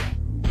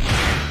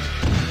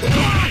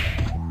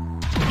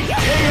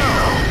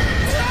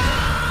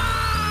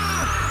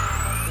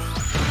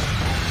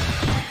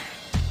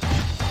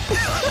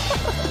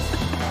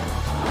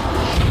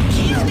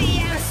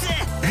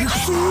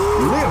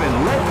 Live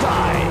and let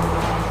die.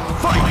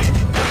 Fight!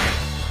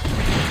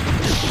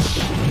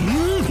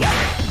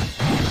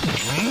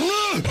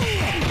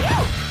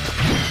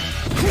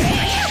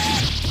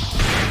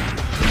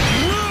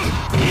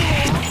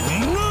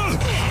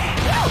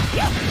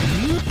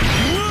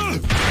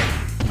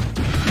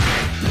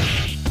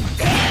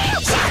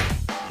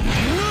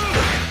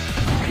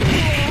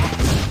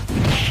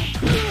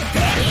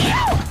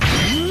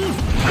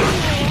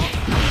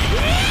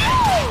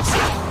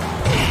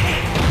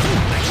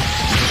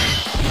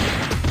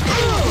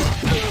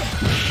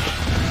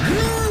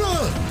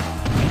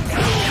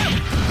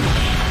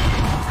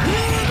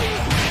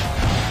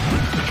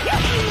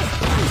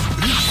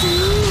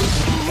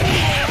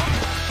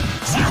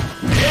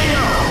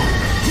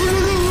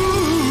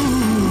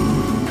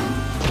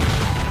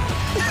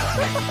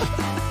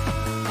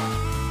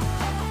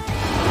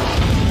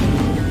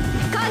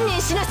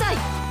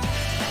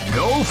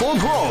 Go for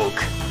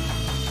broke.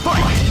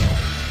 Fight!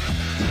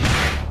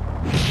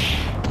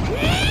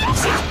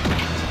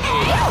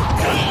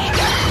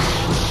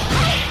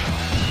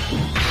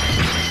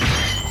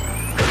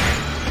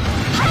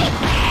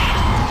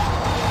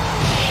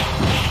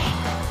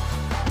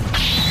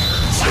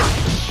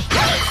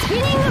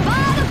 Spinning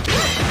ball!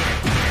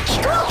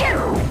 Kikoken!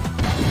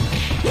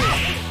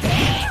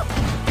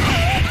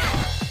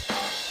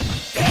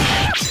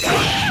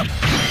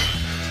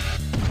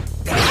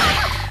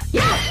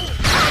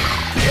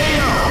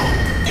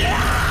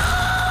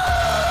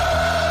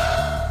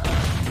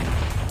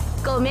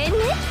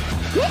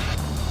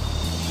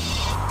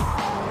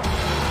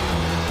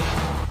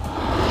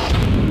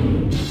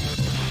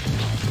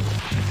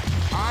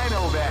 I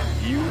know that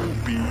you'll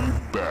be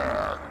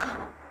back.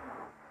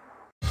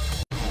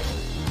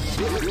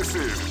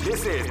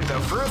 This is the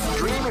first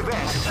dream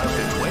event of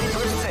the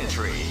 21st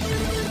century.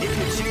 If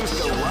you choose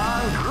the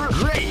wrong group,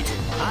 great!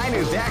 I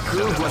knew that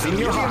groove was in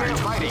your heart.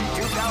 Fighting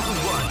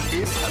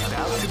 2001 is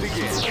about to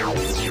begin.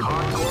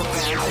 Hardcore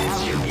fans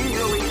have been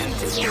eagerly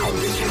anticipating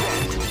this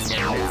event, and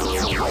now the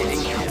waiting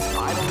is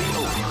finally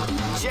over.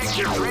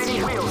 Check your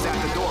training wheels at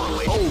the door,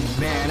 ladies. Oh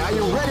man, are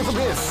you ready for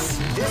this?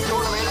 This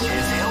tournament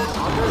is held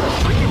under the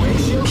free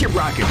ratio. Keep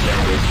rocking,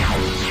 baby.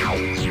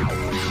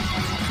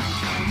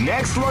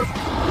 Next look.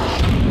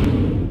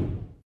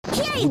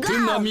 Here you お手 go.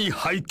 並み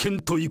拝見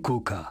といこ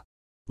うか。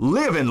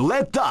 Live and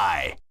let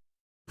die.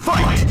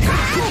 Fight! Wow,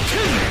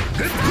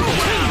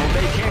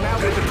 they came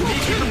out with a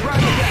sneaky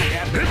surprise attack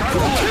at the start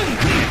of the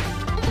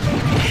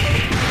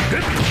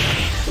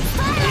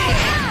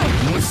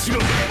round. 面白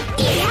い。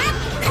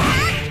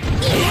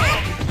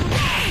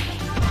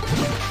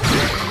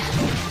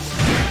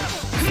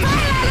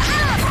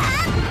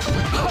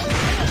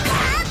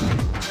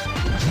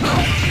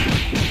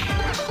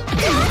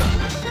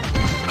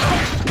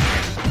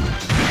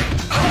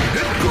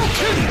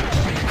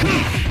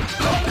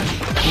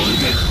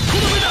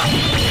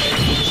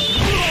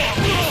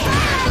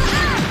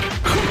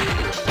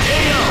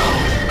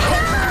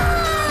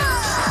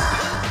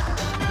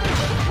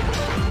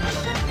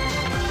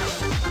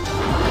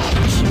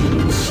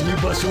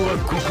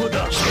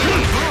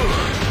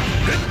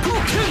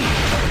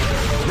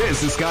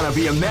 This is gonna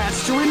be a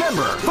match to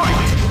remember. Fight!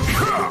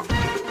 Wow, they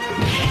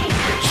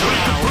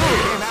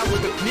came out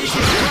with a sneaky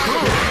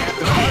surprise at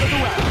the start of the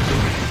round.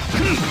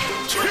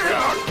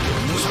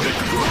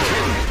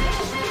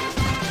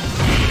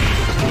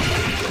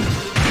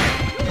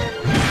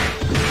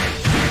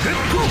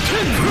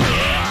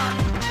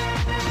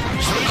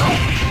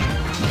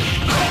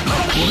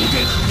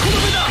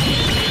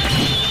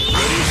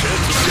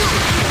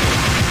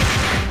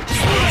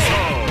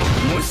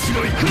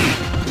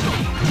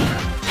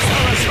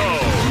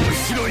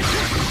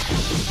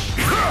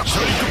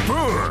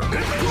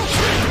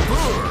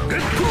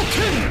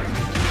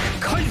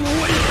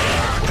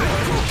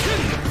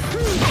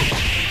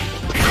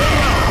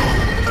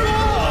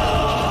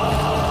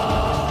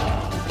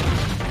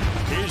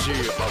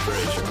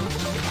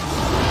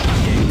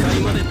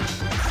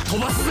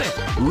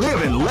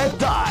 Live and let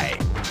die.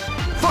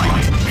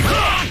 Fight!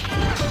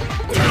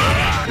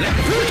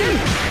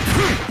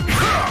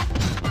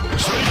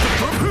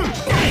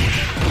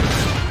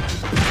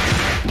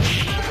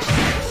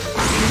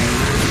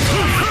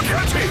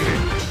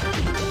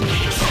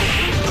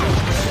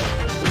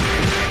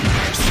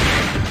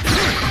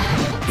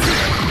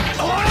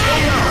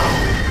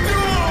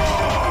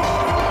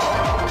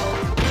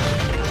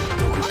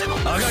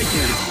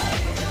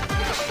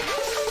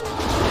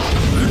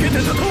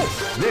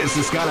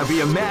 This is gonna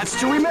be a match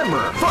to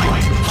remember.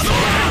 Fight!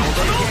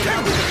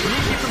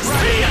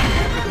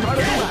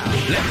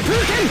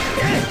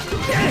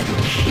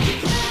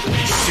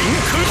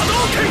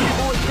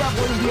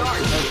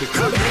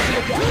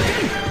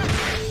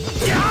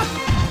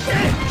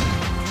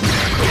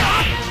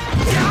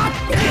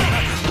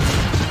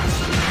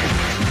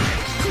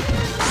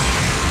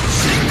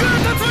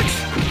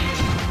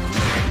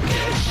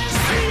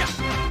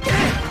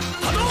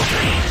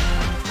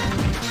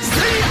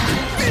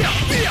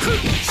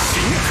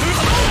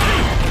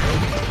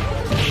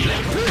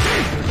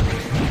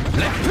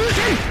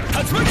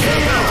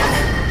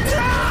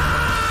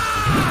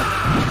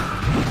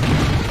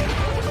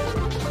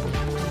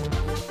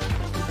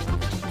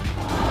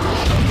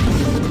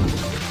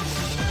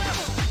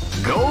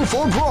 Go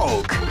for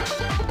broke.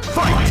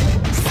 Fight!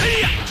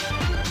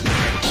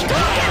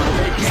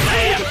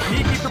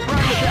 Sneaky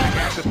surprise attack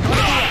at the start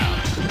of the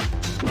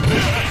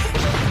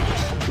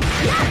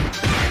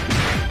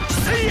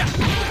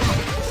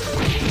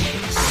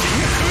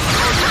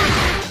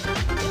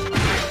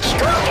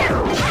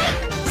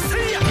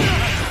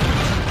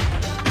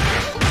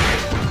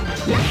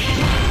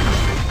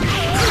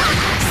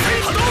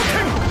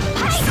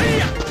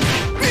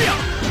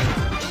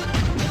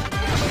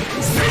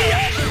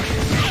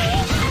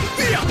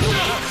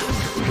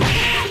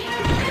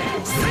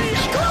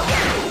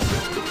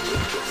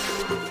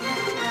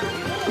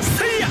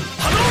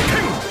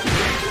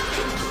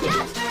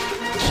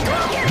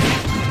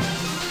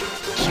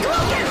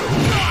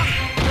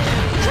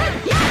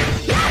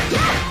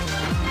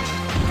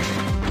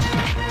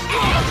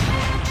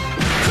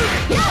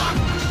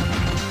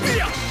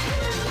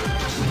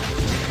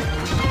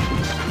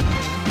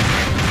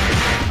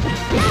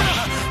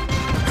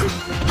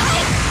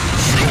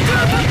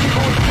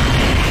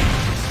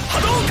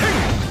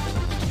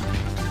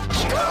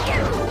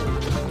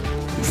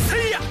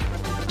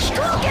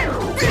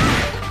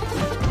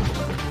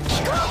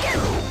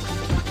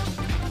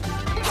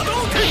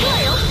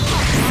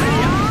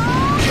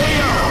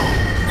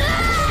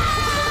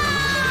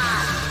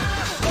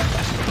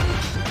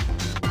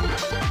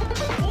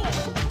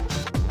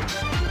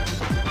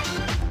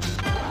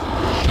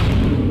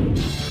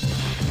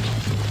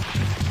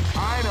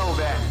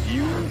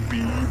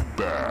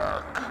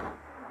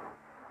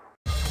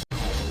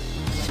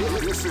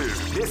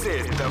This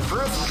is the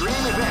first dream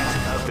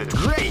event of the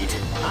great.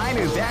 I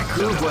knew that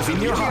groove was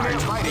in your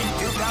heart. Fighting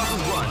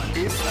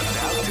 2001 is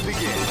about to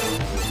begin.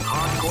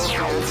 Hardcore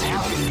fans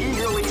have been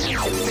eagerly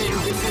anticipating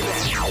this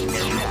event,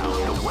 and now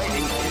the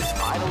waiting is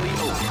finally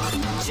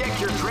over. Check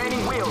your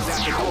training wheels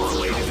at the door,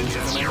 ladies and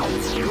gentlemen.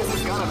 This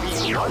is gonna be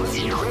one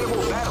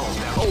incredible battle.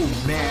 Oh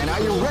man,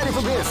 are you ready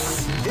for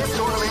this? This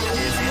tournament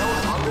is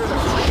held under the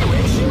free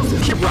ratio.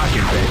 Keep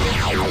rocking, baby.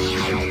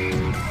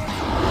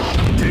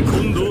 テコ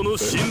ンドーの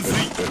真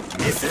髄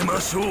見せ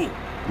ましょう。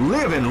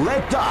 Live and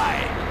let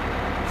die.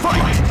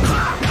 Fight!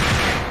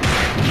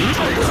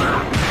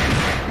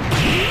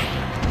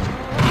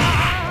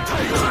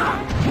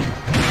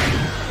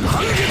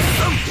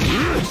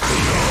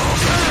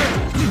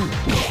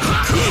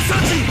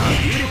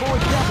 Beautiful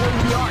example in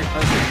the art of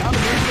the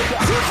combination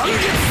attack.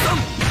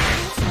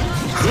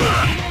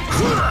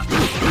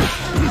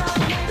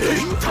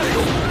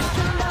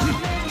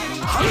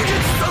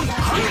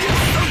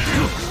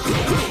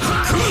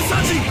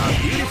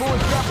 Beautiful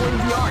example in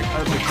the art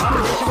of the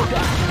combination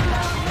attack.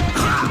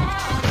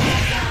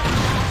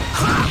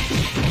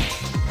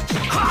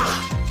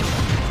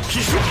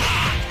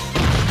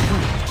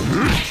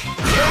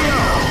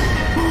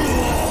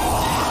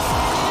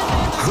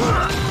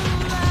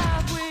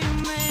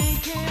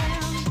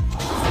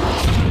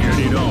 Get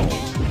it on.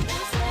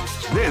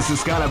 This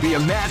is gonna be a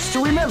match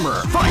to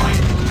remember. Fight!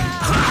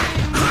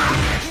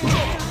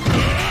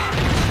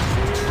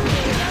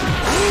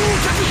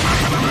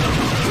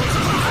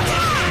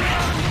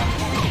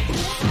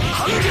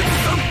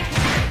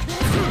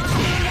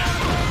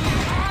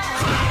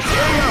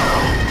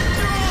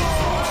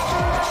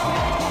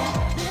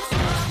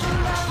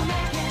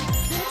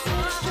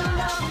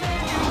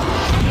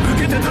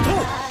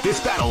 This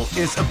battle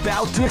is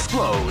about to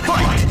explode.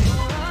 Fight!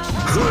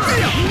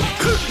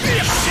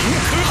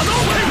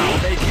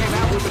 They came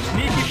out with a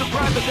sneaky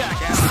surprise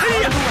attack after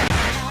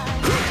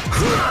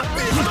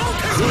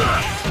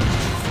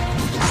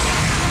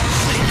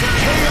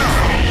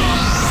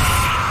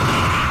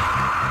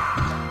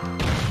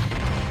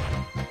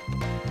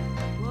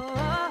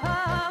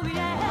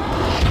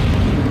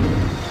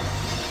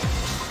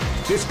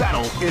This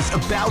battle is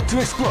about to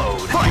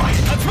explode. Fight!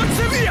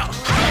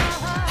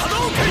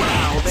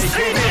 Wow, they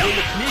came out with a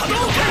sneaky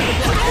surprise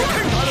attack at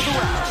the start of the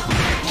round.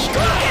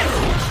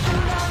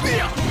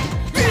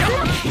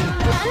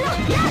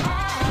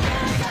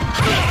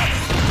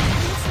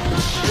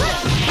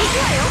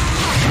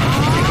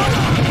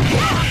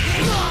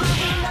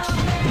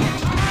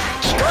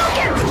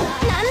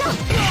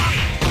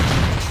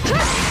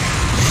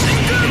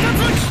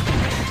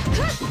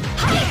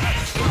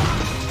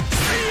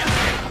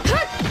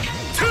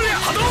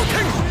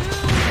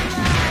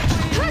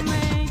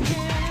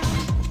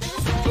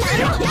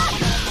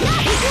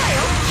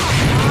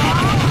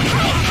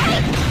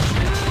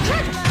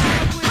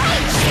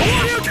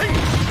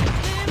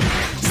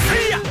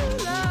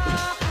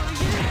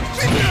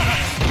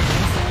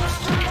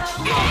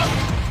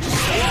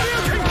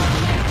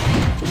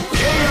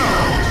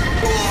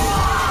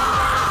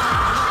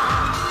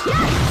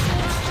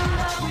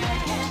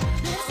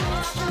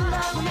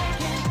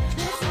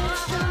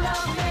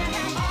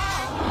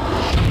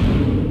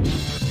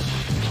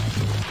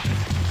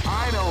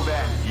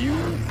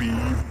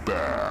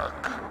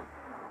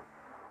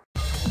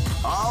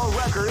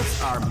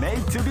 Are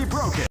made to be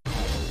broken.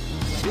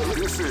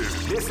 This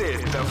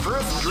is the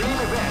first dream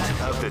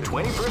event of the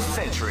 21st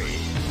century.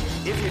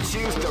 If you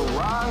choose the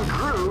wrong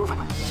groove,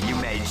 you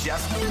may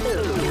just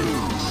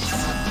lose.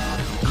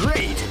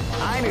 Great!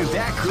 I knew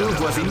that groove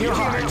was in your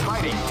heart.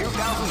 Fighting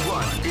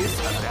 2001 is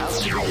about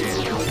to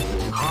begin.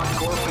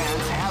 Hardcore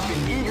fans have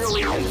been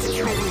eagerly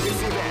anticipating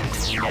this event,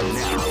 and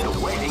now the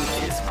waiting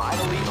is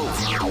finally over.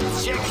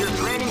 Check your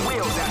training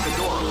wheels at the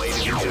door,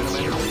 ladies and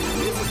gentlemen.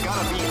 This is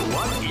gonna be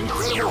one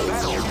incredible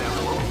battle that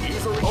will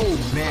easily... Oh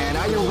man,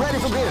 are you ready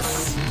for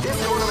this? This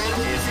tournament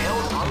is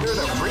held under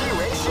the free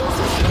ratio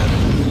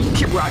system.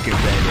 Keep rocking,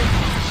 baby.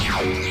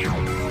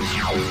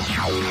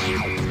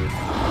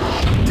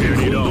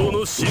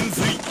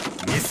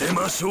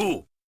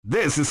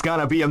 This is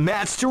gonna be a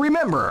match to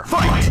remember.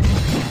 Fight!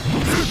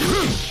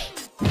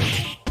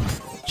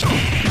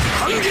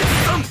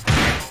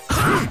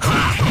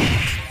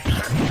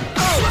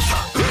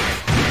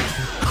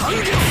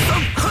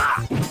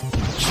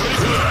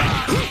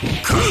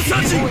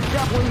 People is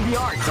dabbling the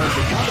art of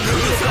the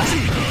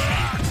combination.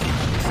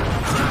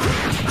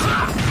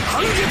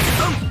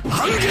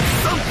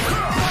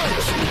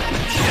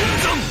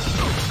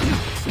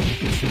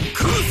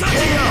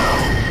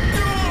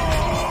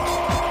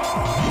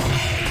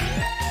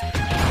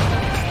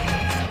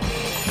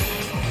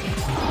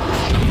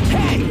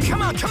 Hey,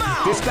 come on!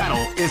 This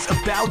battle is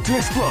about to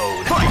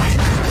explode. Fight!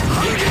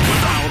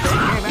 Wow, they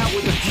came out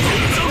with a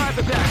sneaky surprise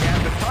attack at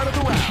the start of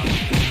the round.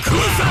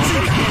 Wow,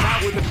 they came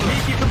out with a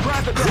sneaky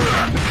surprise attack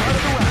at the start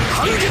of the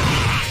round. Are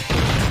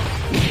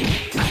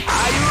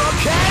you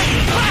okay?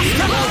 Are you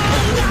okay?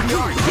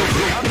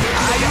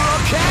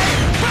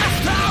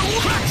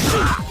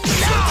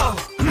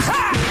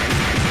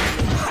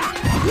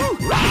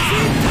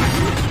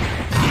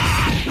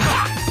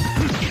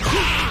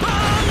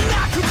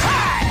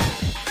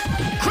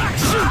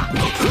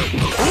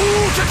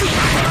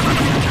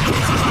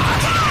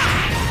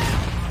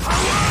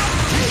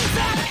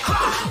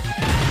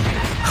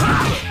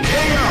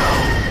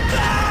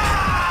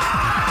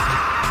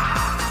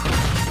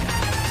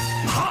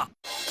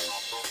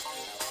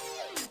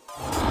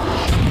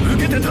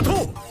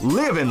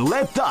 Live and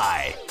let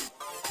die.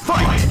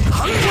 Fight!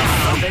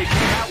 Wow, they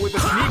came out with a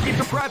sneaky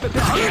surprise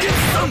attack at the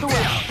start of the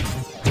round.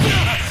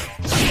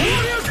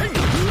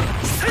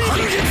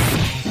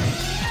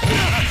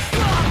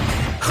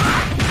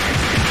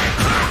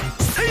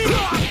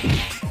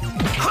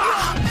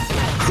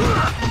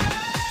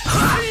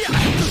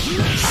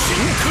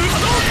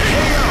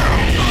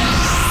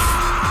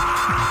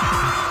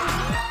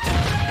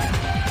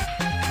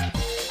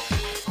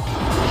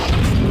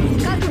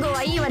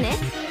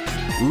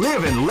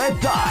 Live and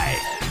let die.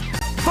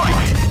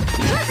 Fight!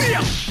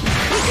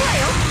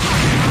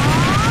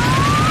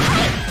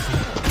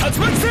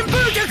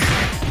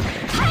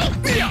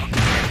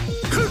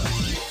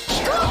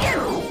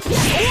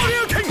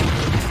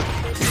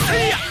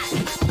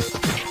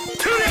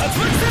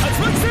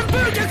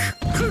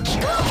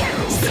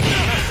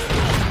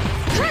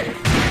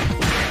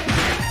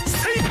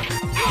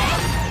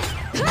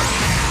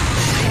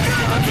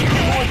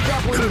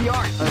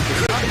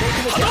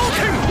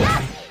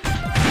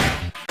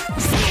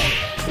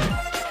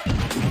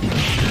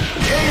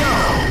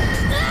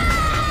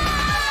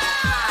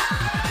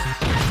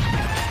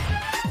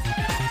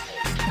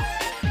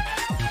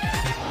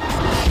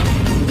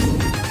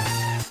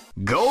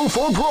 Go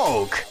for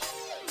broke!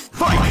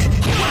 Fight!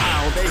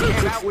 Wow, they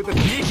came out with a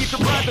sneaky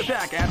surprise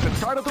attack at the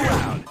start of the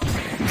round. Wow,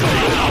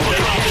 they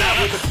came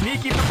out with a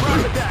sneaky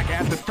surprise attack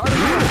at the start of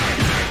the round.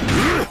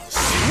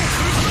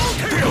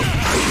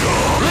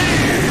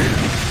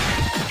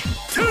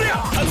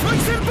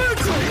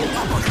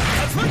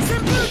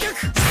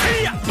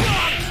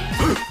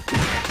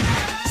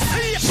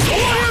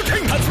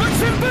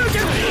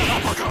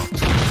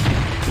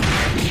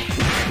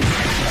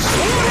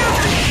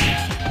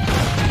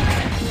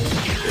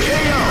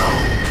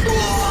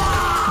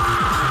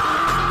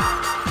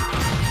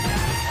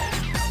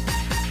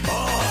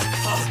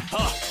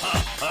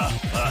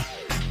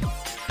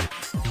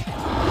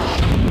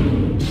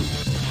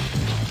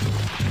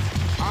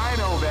 I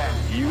know that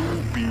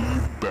you'll be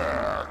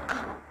back.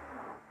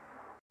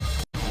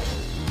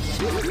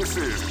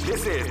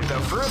 This is the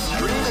first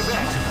dream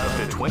event of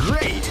the 20.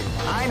 Great!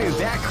 I knew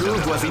that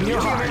groove was in your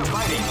heart.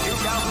 Fighting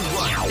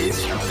 2001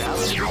 is about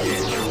to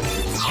begin.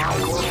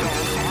 Hardcore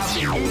fans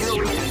have been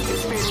eagerly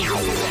anticipating this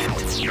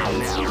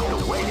event. Now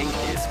the waiting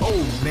is.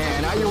 Oh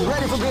man, are you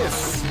ready for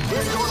this?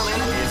 This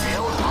tournament is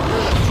held under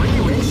the free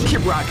race.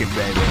 Keep rocking,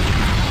 baby.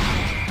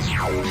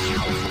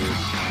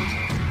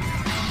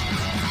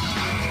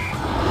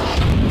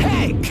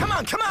 Hey, come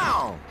on, come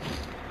on!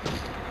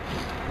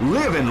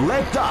 Live and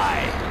let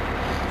die.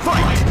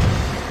 Fight!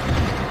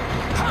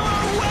 Power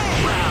away!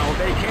 Wow,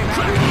 they came out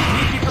with a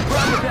sneaky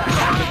surprise attack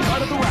at the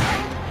start of the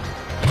round.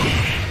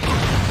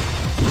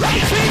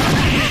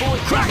 People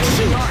with crack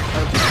shoot!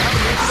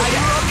 Are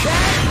you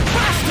okay?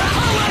 Faster!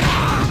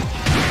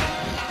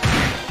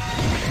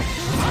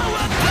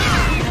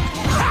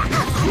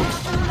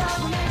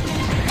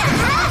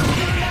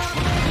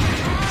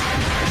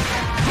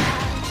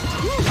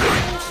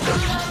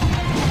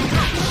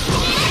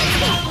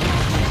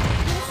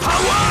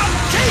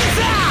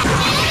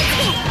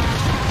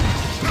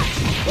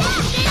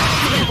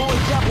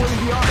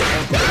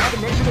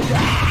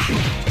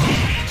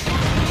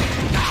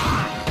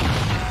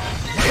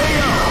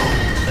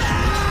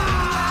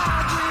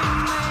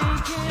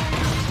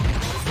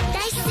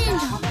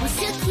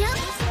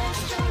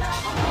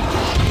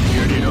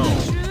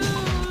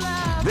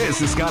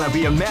 This is gonna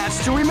be a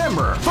match to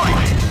remember.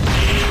 Fight!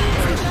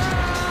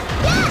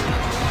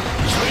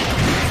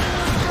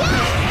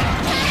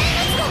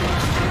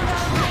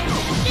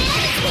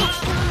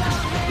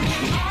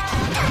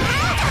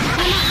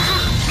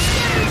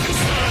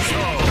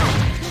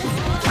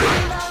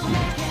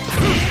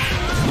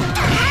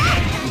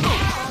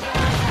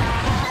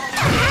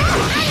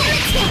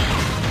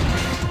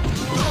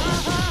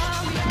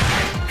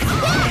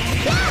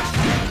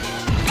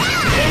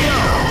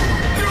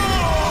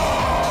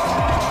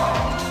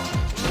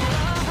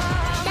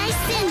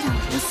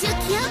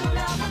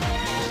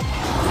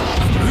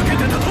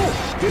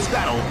 This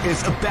battle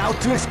is about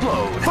to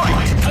explode.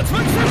 Fight!